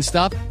mundane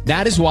stuff.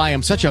 That is why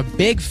I'm such a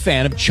big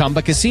fan of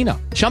Chumba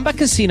Casino. Chumba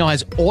Casino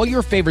has all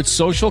your favorite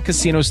social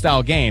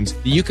casino-style games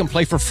that you can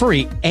play for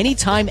free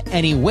anytime,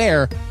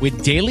 anywhere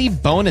with daily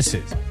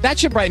bonuses. That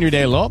should brighten your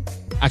day a little.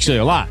 Actually,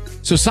 a lot.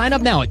 So sign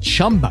up now at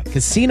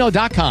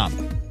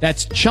ChumbaCasino.com.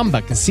 That's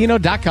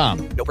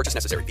ChumbaCasino.com. No purchase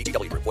necessary.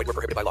 VGW Group. Void where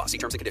prohibited by law. See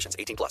terms and conditions.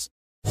 18+.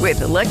 With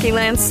the Lucky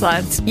Land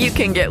Slots, you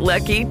can get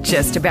lucky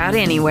just about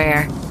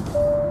anywhere.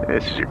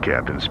 This is your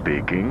captain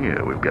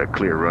speaking. We've got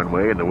clear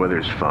runway and the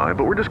weather's fine,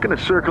 but we're just going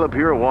to circle up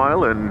here a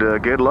while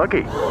and get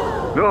lucky.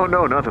 No,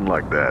 nothing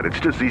like that. It's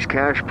just these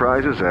cash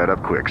prizes add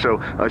up quick. So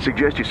I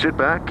suggest you sit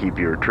back, keep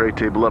your tray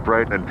table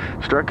upright, and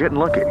start getting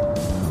lucky.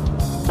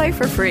 Play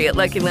for free at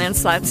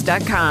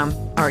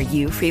LuckyLandSlots.com. Are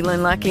you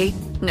feeling lucky?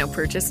 No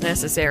purchase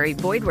necessary.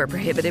 Void where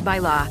prohibited by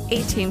law.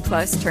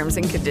 18+ terms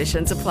and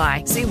conditions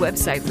apply. See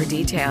website for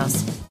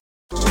details.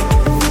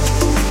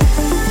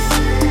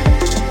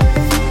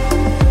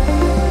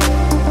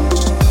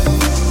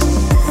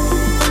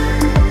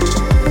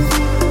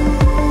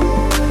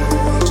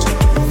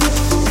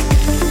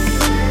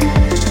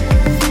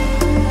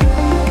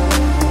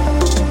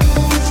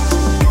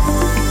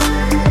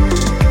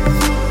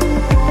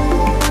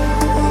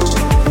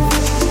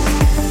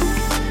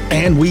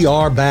 And we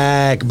are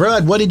back.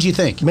 Brud, what did you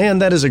think? Man,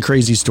 that is a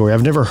crazy story.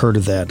 I've never heard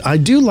of that. I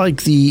do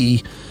like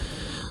the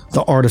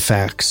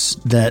artifacts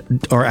that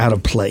are out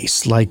of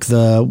place. Like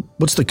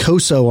what's the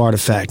Koso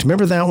artifact?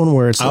 Remember that one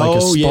where it's like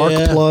a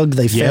spark plug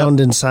they found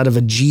inside of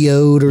a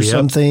geode or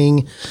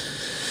something?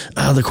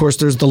 Of course,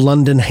 there's the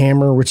London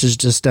Hammer, which is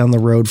just down the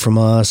road from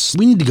us.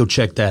 We need to go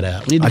check that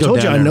out. I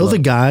told you, I know the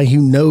guy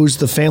who knows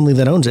the family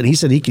that owns it. He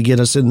said he could get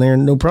us in there,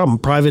 no problem.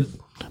 Private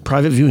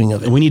viewing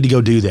of it. And we need to go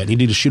do that. You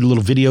need to shoot a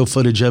little video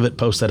footage of it,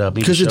 post that up.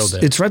 Because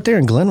it's right there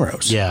in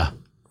Glenrose. Yeah.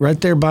 Right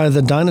there by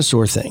the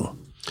dinosaur thing.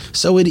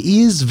 So it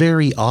is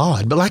very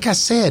odd. But like I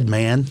said,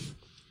 man.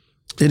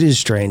 It is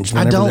strange.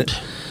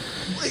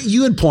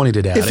 You had pointed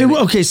it out.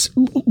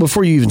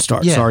 Before you even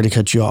start, sorry to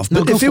cut you off.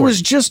 But if it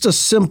was just a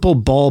simple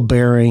ball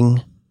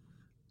bearing,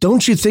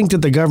 don't you think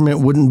that the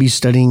government wouldn't be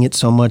studying it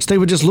so much? They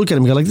would just look at it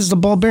and go like, this is a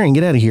ball bearing,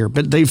 get out of here.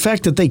 But the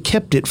fact that they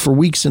kept it for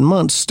weeks and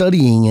months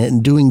studying it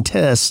and doing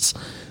tests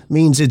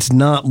means it's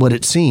not what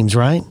it seems,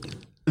 right?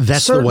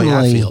 That's the way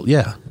I feel,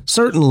 yeah.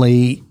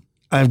 Certainly,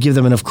 I've given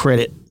them enough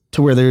credit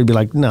to where they would be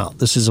like, no,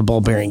 this is a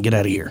ball bearing, get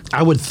out of here.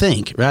 I would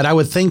think, right? I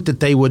would think that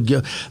they would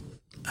go,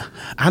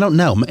 I don't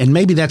know. And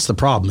maybe that's the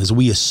problem is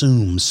we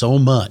assume so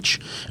much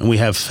and we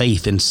have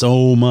faith in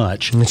so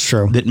much. That's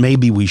true. That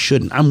maybe we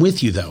shouldn't. I'm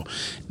with you, though.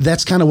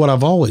 That's kind of what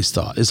I've always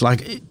thought. It's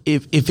like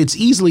if it's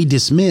easily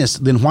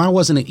dismissed, then why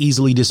wasn't it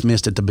easily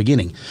dismissed at the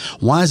beginning?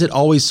 Why is it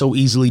always so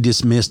easily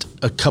dismissed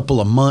a couple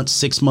of months,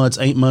 6 months,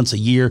 8 months, a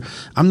year?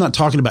 I'm not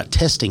talking about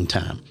testing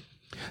time.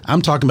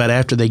 I'm talking about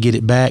after they get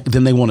it back,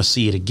 then they want to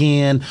see it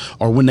again.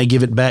 Or when they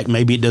give it back,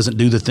 maybe it doesn't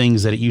do the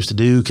things that it used to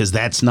do because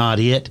that's not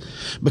it.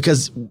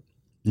 Because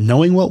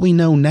knowing what we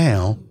know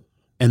now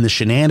and the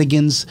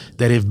shenanigans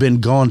that have been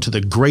gone to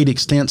the great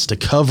extents to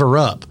cover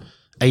up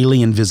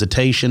alien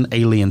visitation,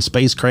 alien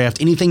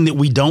spacecraft, anything that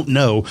we don't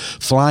know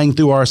flying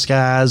through our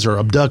skies or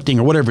abducting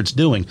or whatever it's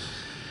doing,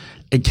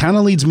 it kind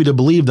of leads me to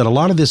believe that a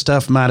lot of this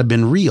stuff might have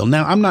been real.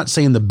 Now, I'm not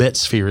saying the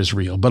Betz sphere is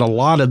real, but a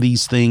lot of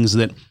these things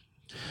that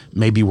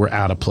maybe were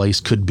out of place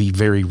could be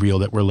very real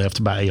that were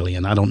left by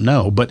alien. I don't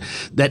know. But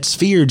that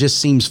sphere just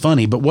seems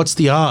funny. But what's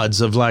the odds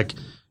of like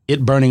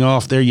it burning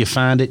off there, you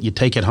find it, you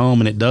take it home,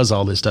 and it does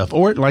all this stuff?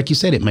 Or, like you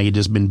said, it may have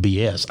just been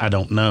BS. I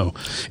don't know.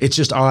 It's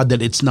just odd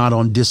that it's not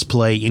on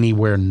display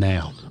anywhere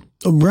now.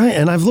 Right,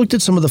 and I've looked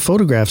at some of the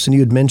photographs, and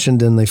you had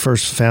mentioned when they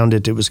first found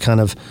it, it was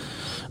kind of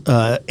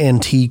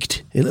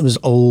antiqued. It was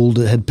old.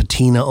 It had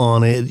patina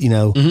on it,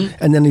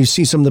 And then you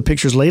see some of the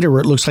pictures later where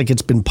it looks like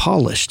it's been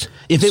polished.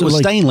 If it was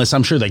stainless,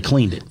 I'm sure they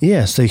cleaned it.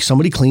 Yes,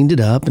 somebody cleaned it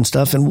up and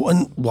stuff. And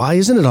why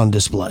isn't it on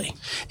display?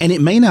 And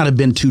it may not have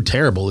been too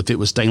terrible if it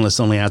was stainless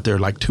only out there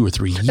like 2 or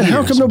 3 years. And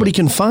how come nobody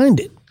can find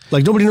it?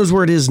 Like nobody knows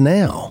where it is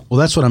now. Well,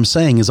 that's what I'm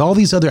saying is all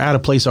these other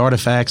out-of-place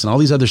artifacts and all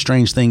these other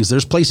strange things,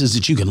 there's places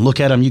that you can look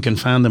at them, you can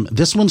find them.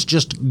 This one's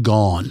just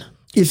gone.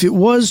 If it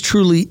was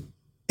truly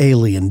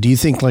alien, do you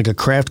think like a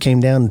craft came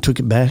down and took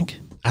it back?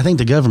 I think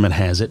the government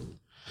has it,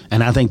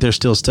 and I think they're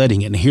still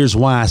studying it. And here's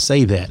why I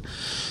say that.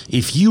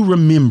 If you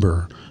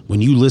remember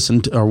when you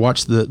listened to or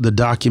watched the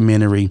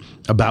documentary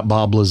about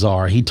Bob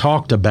Lazar, he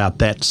talked about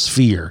that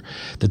sphere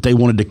that they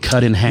wanted to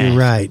cut in half.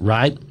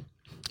 Right?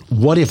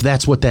 What if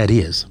that's what that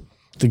is?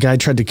 The guy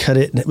tried to cut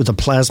it with a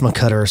plasma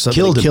cutter or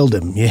something. Killed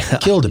him. Yeah.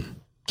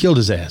 Killed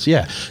his ass,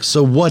 yeah.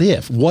 So what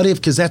if,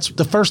 because that's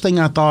the first thing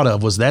I thought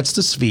of was that's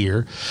the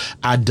sphere.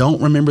 I don't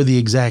remember the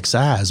exact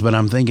size, but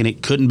I'm thinking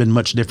it couldn't have been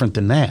much different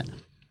than that.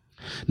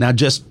 Now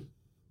just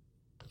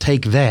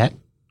take that,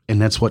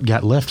 and that's what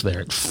got left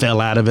there. It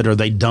fell out of it or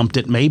they dumped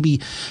it. Maybe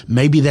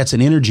that's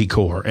an energy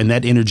core, and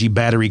that energy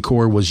battery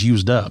core was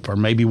used up, or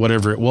maybe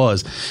whatever it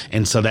was.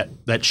 And so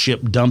that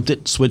ship dumped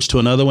it, switched to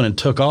another one, and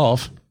took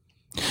off.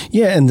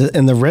 Yeah, and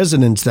the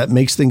resonance that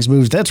makes things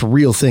move, that's a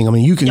real thing. I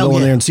mean, you can go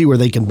in there and see where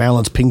they can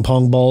balance ping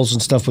pong balls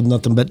and stuff with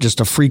nothing but just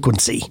a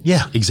frequency.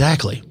 Yeah,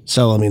 exactly.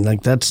 So, I mean,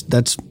 like that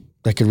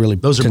could really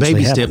those are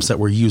baby steps that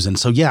we're using.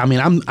 So, yeah, I mean,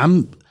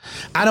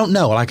 I don't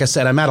know. Like I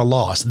said, I'm at a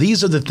loss.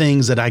 These are the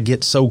things that I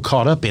get so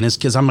caught up in is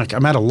because I'm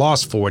at a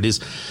loss for it.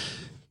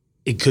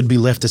 It could be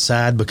left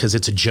aside because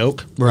it's a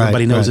joke. Right,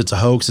 everybody knows it's a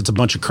hoax. It's a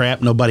bunch of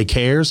crap. Nobody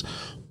cares.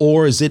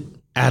 Or is it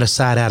out of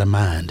sight, out of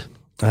mind?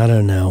 I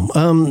don't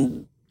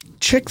know.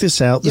 Check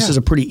this out. This is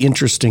a pretty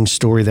interesting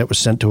story that was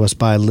sent to us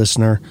by a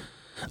listener.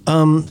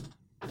 I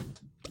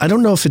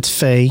don't know if it's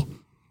Faye.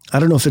 I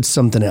don't know if it's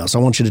something else. I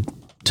want you to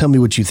tell me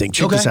what you think.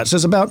 Check this out. It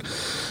says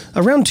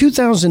around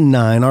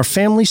 2009, our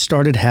family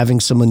started having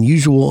some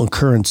unusual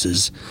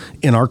occurrences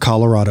in our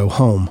Colorado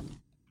home.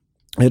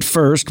 At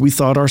first, we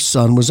thought our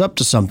son was up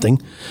to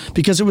something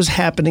because it was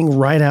happening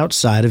right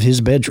outside of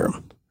his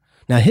bedroom.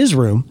 Now, his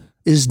room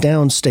is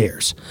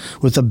downstairs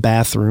with a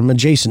bathroom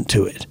adjacent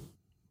to it.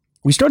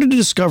 We started to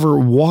discover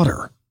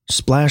water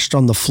splashed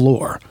on the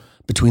floor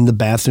between the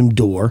bathroom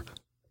door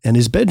and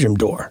his bedroom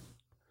door.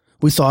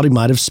 We thought he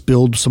might have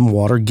spilled some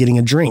water getting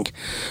a drink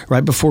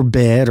right before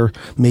bed or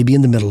maybe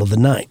in the middle of the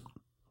night.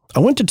 I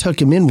went to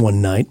tuck him in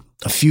one night,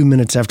 a few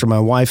minutes after my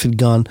wife had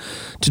gone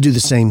to do the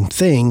same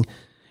thing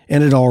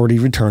and had already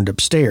returned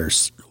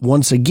upstairs.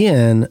 Once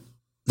again,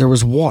 there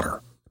was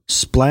water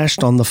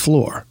splashed on the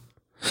floor,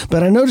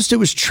 but I noticed it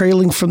was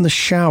trailing from the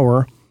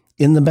shower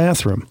in the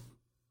bathroom.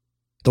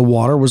 The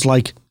water was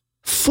like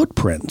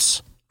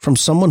footprints from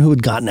someone who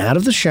had gotten out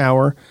of the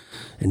shower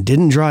and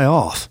didn't dry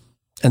off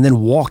and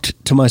then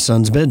walked to my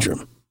son's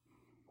bedroom.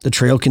 The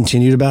trail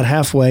continued about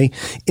halfway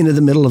into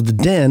the middle of the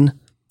den.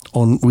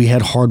 We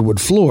had hardwood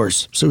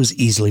floors, so it was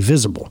easily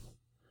visible.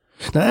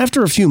 Now,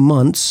 after a few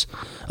months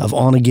of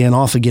on-again,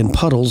 off-again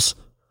puddles,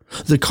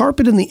 the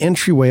carpet in the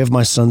entryway of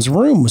my son's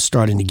room was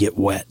starting to get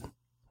wet.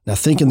 Now,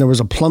 thinking there was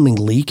a plumbing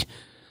leak,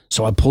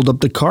 so I pulled up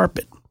the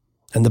carpet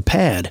and the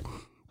pad,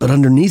 but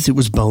underneath it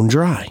was bone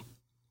dry.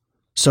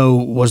 So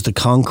was the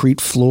concrete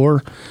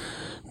floor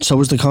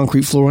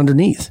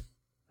underneath.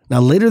 Now,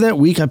 later that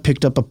week, I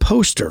picked up a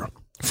poster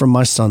from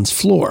my son's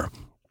floor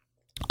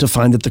to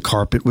find that the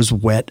carpet was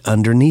wet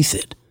underneath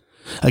it.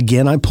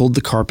 Again, I pulled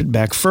the carpet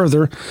back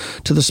further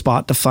to the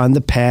spot to find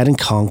the pad and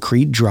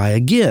concrete dry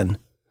again.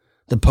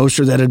 The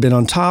poster that had been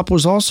on top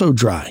was also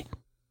dry.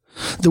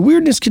 The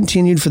weirdness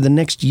continued for the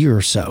next year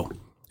or so,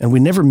 and we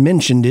never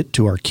mentioned it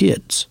to our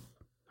kids.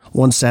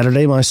 One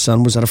Saturday, my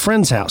son was at a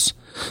friend's house.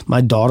 My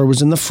daughter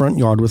was in the front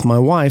yard with my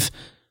wife,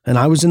 and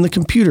I was in the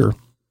computer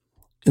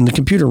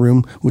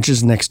room, which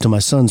is next to my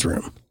son's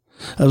room.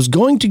 I was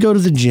going to go to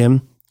the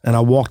gym, and I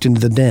walked into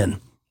the den,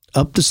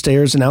 up the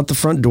stairs and out the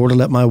front door to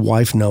let my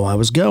wife know I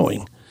was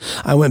going.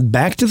 I went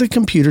back to the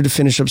computer to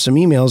finish up some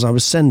emails I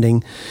was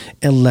sending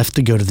and left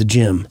to go to the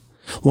gym.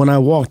 When I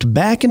walked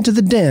back into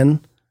the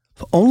den,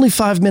 only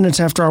 5 minutes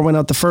after I went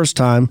out the first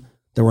time,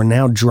 there were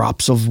now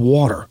drops of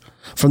water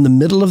from the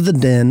middle of the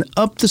den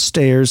up the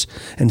stairs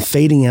and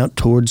fading out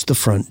towards the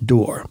front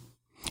door.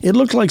 It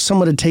looked like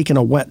someone had taken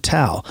a wet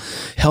towel,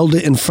 held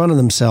it in front of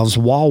themselves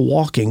while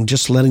walking,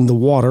 just letting the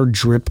water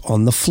drip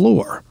on the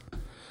floor.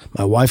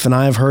 My wife and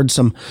I have heard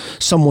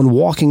someone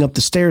walking up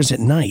the stairs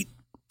at night,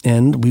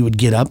 and we would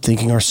get up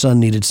thinking our son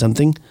needed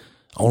something,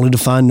 only to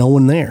find no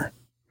one there.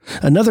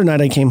 Another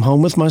night I came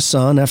home with my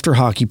son after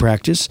hockey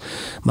practice.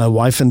 My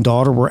wife and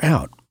daughter were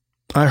out.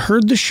 I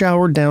heard the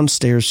shower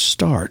downstairs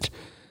start,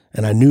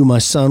 and I knew my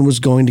son was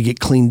going to get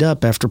cleaned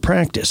up after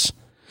practice.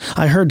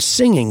 I heard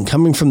singing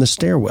coming from the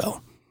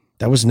stairwell.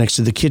 That was next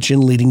to the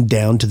kitchen leading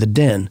down to the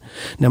den.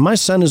 Now, my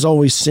son is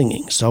always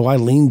singing, so I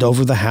leaned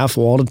over the half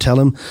wall to tell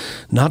him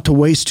not to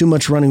waste too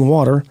much running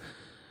water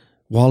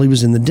while he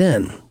was in the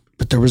den,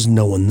 but there was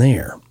no one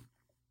there.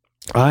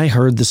 I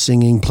heard the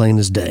singing plain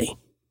as day.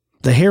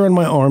 The hair on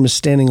my arm is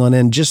standing on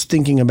end just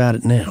thinking about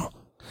it now.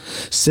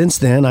 Since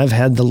then, I've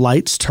had the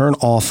lights turn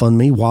off on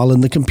me while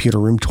in the computer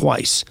room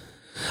twice.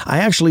 I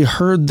actually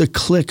heard the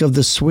click of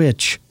the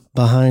switch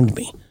behind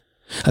me.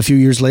 A few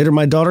years later,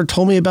 my daughter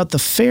told me about the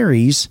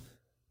fairies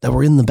that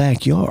were in the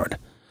backyard.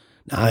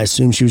 Now, I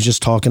assumed she was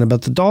just talking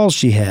about the dolls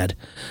she had,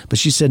 but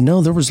she said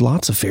no, there was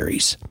lots of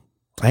fairies.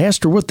 I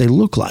asked her what they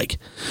look like.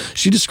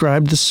 She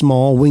described the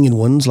small winged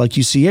ones like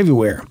you see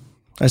everywhere.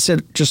 I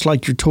said, just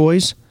like your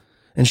toys?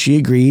 And she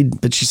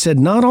agreed, but she said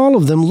not all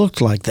of them looked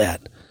like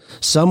that.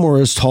 Some were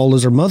as tall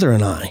as her mother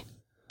and I.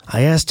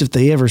 I asked if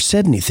they ever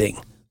said anything.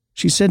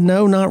 She said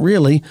no, not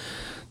really.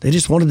 They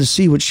just wanted to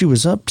see what she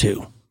was up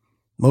to.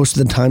 Most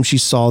of the time she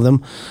saw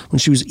them when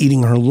she was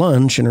eating her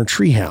lunch in her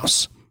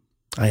treehouse.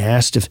 I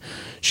asked if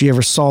she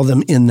ever saw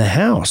them in the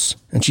house,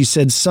 and she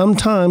said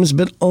sometimes,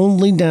 but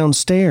only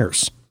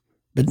downstairs,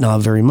 but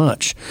not very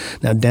much.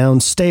 Now,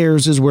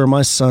 downstairs is where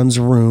my son's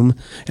room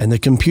and the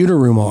computer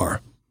room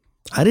are.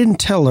 I didn't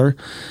tell her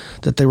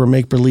that they were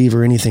make-believe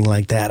or anything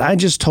like that. I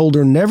just told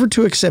her never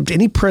to accept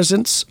any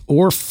presents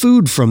or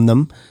food from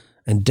them,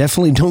 and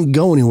definitely don't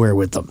go anywhere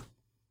with them.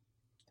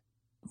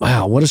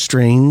 Wow, what a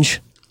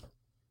strange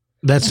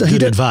That's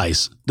good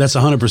advice. That's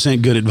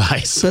 100% good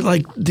advice. But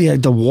like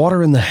the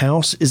water in the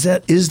house, is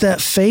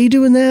that Faye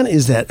doing that?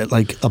 Is that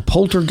like a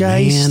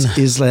poltergeist? Man,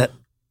 is that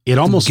it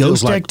almost ghost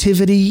feels like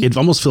activity? It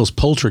almost feels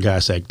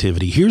poltergeist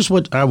activity. Here's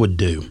what I would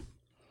do.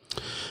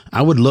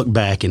 I would look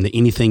back into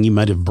anything you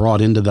might have brought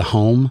into the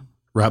home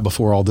right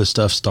before all this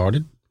stuff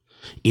started.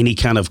 Any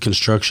kind of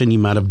construction you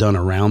might have done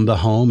around the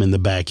home, in the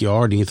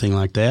backyard, anything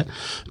like that.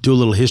 Do a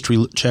little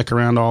history check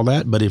around all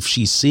that. But if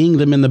she's seeing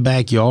them in the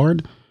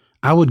backyard,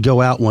 I would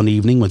go out one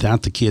evening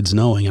without the kids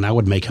knowing, and I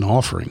would make an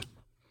offering.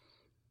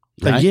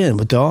 Right? Again,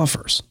 with the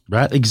offers.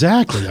 Right,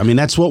 exactly. I mean,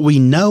 that's what we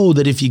know,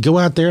 that if you go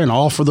out there and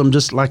offer them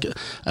just like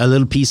a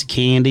little piece of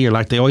candy, or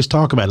like they always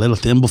talk about, a little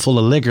thimbleful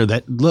of liquor,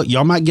 that, look,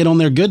 y'all might get on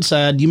their good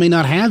side. You may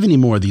not have any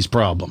more of these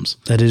problems.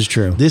 That is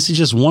true. This is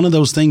just one of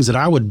those things that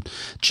I would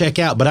check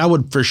out, but I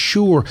would for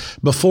sure,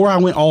 before I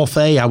went all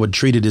Faye, I would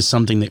treat it as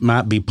something that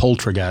might be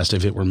poltergeist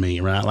if it were me,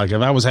 right? Like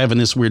if I was having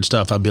this weird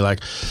stuff, I'd be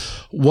like,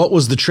 what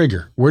was the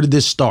trigger? Where did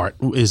this start?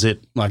 Is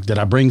it like, did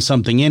I bring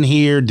something in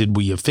here? Did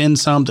we offend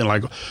something?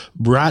 Like,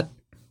 right,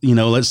 you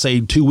know, let's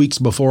say 2 weeks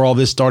before all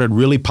this started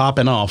really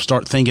popping off,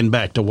 start thinking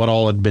back to what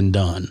all had been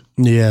done.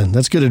 Yeah,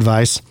 that's good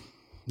advice.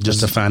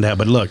 Just to find out.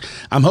 But look,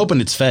 I'm hoping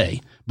it's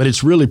Faye, but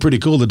it's really pretty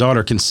cool. The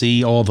daughter can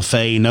see all the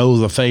Faye, know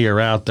the Faye are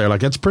out there.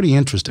 Like, that's pretty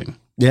interesting.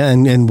 Yeah,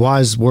 and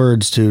wise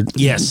words to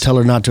tell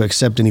her not to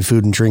accept any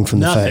food and drink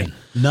from the Faye.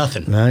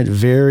 Nothing. All right,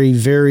 very,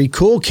 very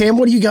cool. Cam,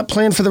 what do you got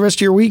planned for the rest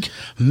of your week?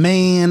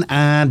 Man,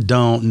 I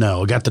don't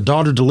know. I got the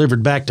daughter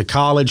delivered back to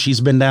college.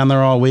 She's been down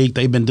there all week.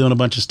 They've been doing a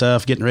bunch of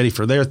stuff, getting ready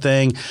for their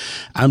thing.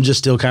 I'm just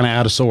still kind of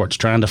out of sorts,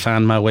 trying to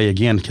find my way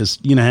again, because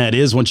you know how it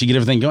is once you get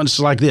everything going. It's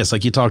just like this,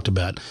 like you talked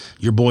about.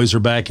 Your boys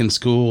are back in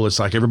school. It's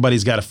like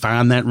everybody's got to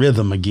find that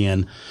rhythm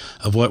again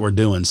of what we're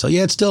doing. So,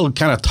 yeah, it's still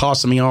kind of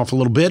tossing me off a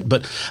little bit.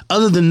 But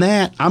other than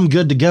that, I'm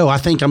good to go. I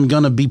think I'm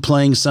going to be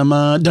playing some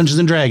Dungeons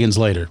and Dragons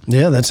later.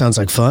 Yeah, that sounds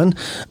like fun.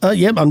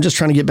 Yep, I'm just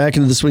trying to get back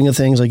into the swing of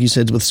things, like you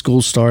said, with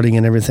school starting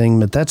and everything.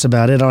 But that's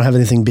about it. I don't have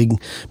anything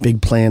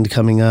big planned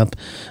coming up.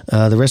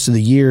 The rest of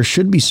the year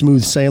should be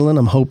smooth sailing.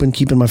 I'm hoping,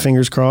 keeping my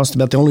fingers crossed.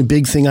 About the only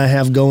big thing I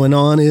have going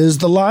on is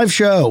the live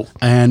show.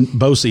 And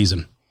bow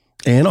season.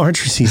 And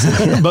archery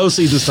season. Bow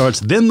season starts,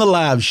 then the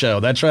live show.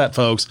 That's right,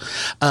 folks.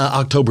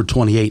 October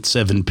 28th,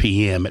 7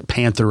 p.m. at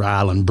Panther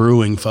Island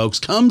Brewing, folks.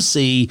 Come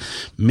see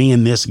me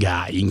and this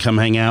guy. You can come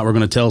hang out. We're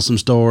going to tell some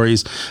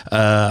stories.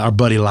 Our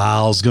buddy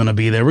Lyle's going to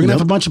be there. We're going to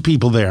have a bunch of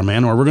people there,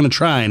 man, or we're going to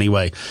try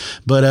anyway.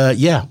 But,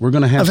 yeah, we're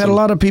going to have I've had a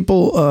lot of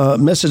people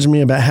message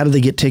me about how do they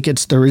get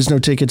tickets. There is no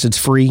tickets. It's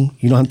free.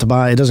 You don't have to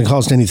buy. It doesn't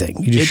cost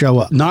anything. You just show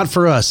up. Not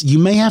for us. You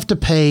may have to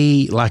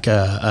pay like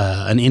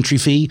an entry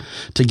fee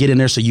to get in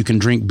there so you can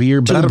drink beer.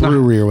 But to the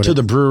brewery or whatever.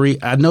 To the brewery.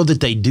 I know that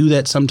they do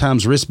that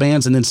sometimes,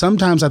 wristbands, and then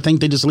sometimes I think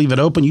they just leave it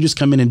open. You just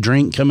come in and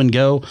drink, come and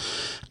go.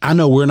 I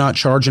know we're not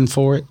charging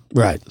for it.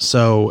 Right.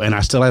 So, and I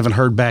still haven't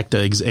heard back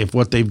to if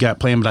what they've got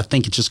planned, but I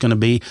think it's just going to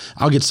be,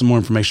 I'll get some more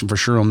information for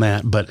sure on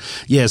that. But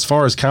yeah, as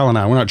far as Kyle and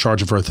I, we're not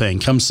charging for a thing.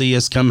 Come see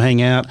us, come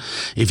hang out.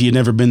 If you've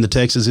never been to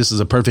Texas, this is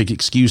a perfect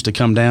excuse to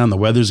come down. The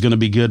weather's going to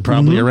be good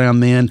probably around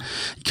then.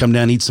 Come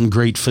down, eat some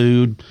great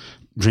food.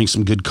 Drink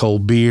some good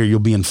cold beer. You'll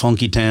be in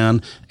Funky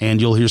Town, and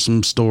you'll hear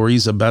some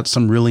stories about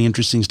some really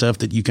interesting stuff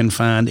that you can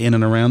find in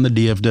and around the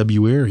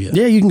DFW area.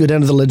 Yeah, you can go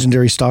down to the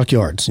legendary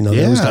stockyards. You know,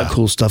 they always got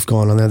cool stuff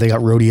going on there. They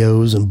got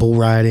rodeos and bull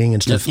riding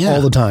and stuff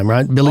all the time,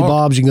 right? Billy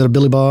Bob's, you can go to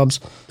Billy Bob's.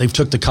 They've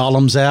took the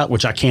columns out,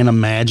 which I can't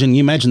imagine.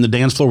 You imagine the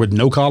dance floor with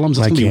no columns?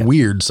 That's going to be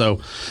weird. So,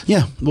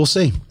 yeah, we'll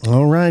see.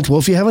 All right. Well,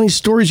 if you have any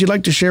stories you'd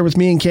like to share with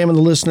me and Cam and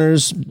the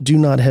listeners, do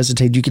not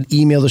hesitate. You can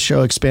email the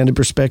show,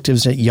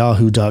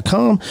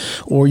 expandedperspectives@yahoo.com,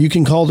 or you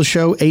can call the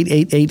show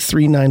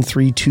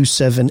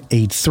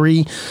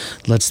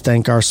 888-393-2783. Let's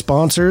thank our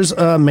sponsors.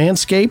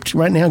 Manscaped,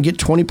 right now get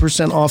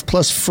 20% off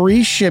plus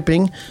free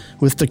shipping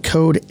with the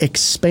code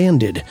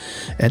EXPANDED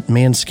at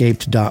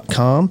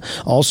manscaped.com.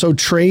 Also,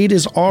 Trade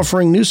is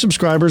offering new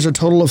subscribers a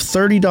total of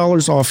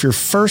 $30 off your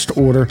first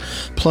order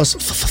plus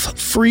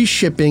free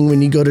shipping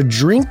when you go to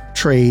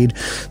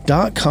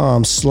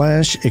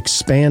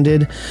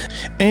drinktrade.com/expanded.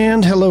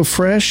 And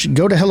HelloFresh,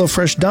 go to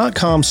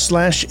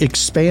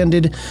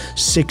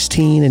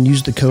HelloFresh.com/expanded16 and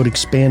use the code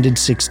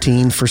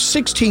expanded16 for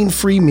 16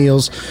 free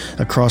meals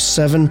across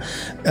seven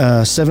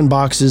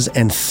boxes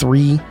and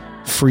 3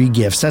 free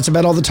gifts. That's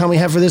about all the time we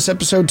have for this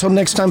episode. Till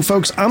next time,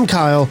 folks, I'm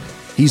Kyle.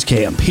 He's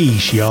Cam.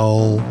 Peace,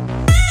 y'all.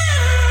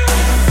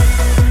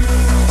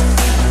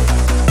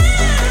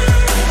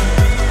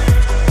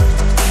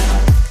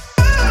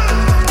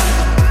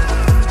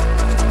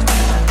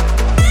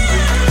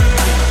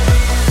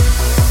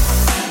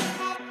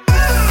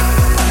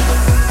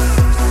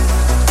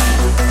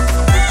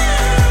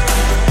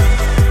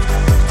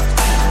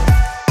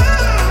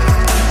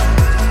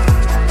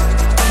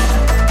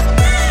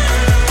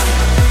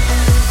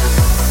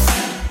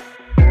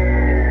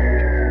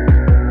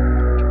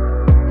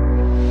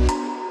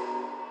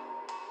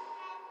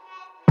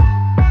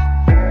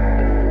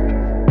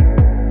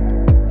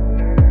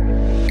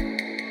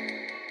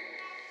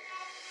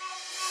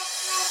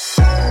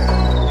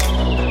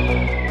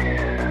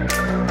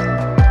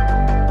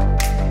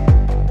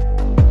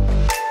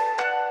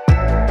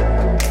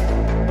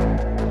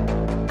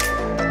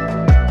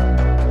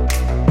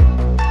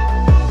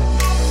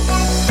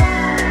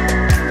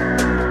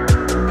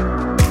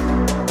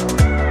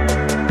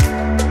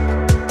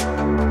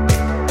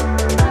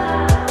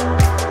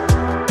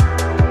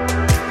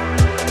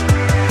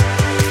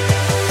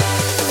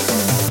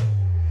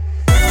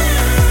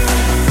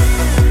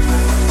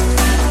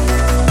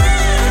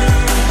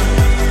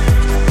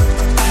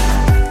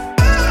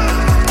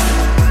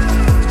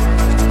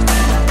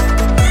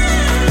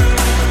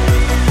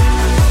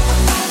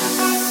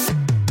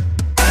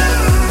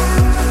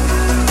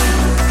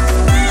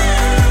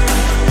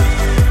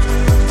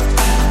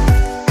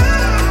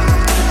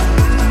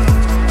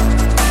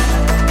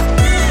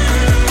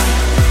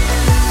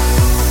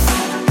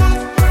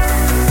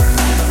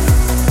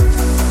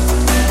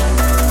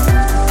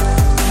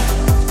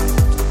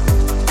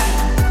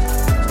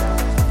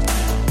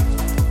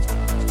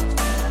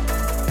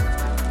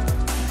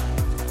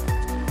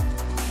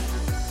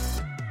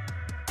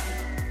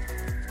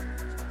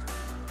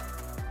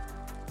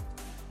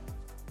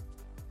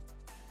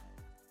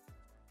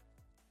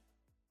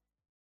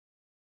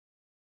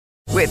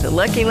 With the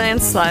Lucky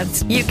Land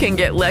Slots, you can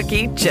get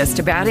lucky just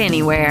about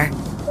anywhere.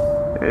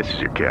 This is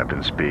your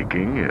captain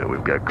speaking.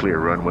 We've got clear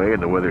runway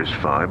and the weather's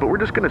fine, but we're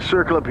just going to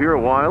circle up here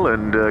a while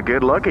and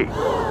get lucky.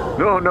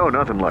 No,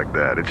 nothing like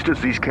that. It's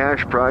just these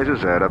cash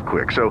prizes add up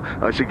quick. So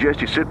I suggest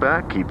you sit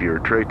back, keep your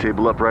tray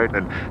table upright,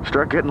 and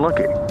start getting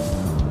lucky.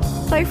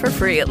 Play for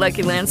free at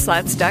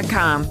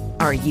LuckyLandSlots.com.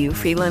 Are you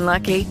feeling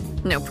lucky?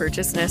 No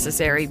purchase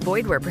necessary.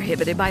 Void where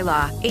prohibited by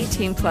law.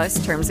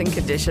 18+ terms and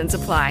conditions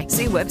apply.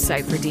 See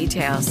website for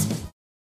details.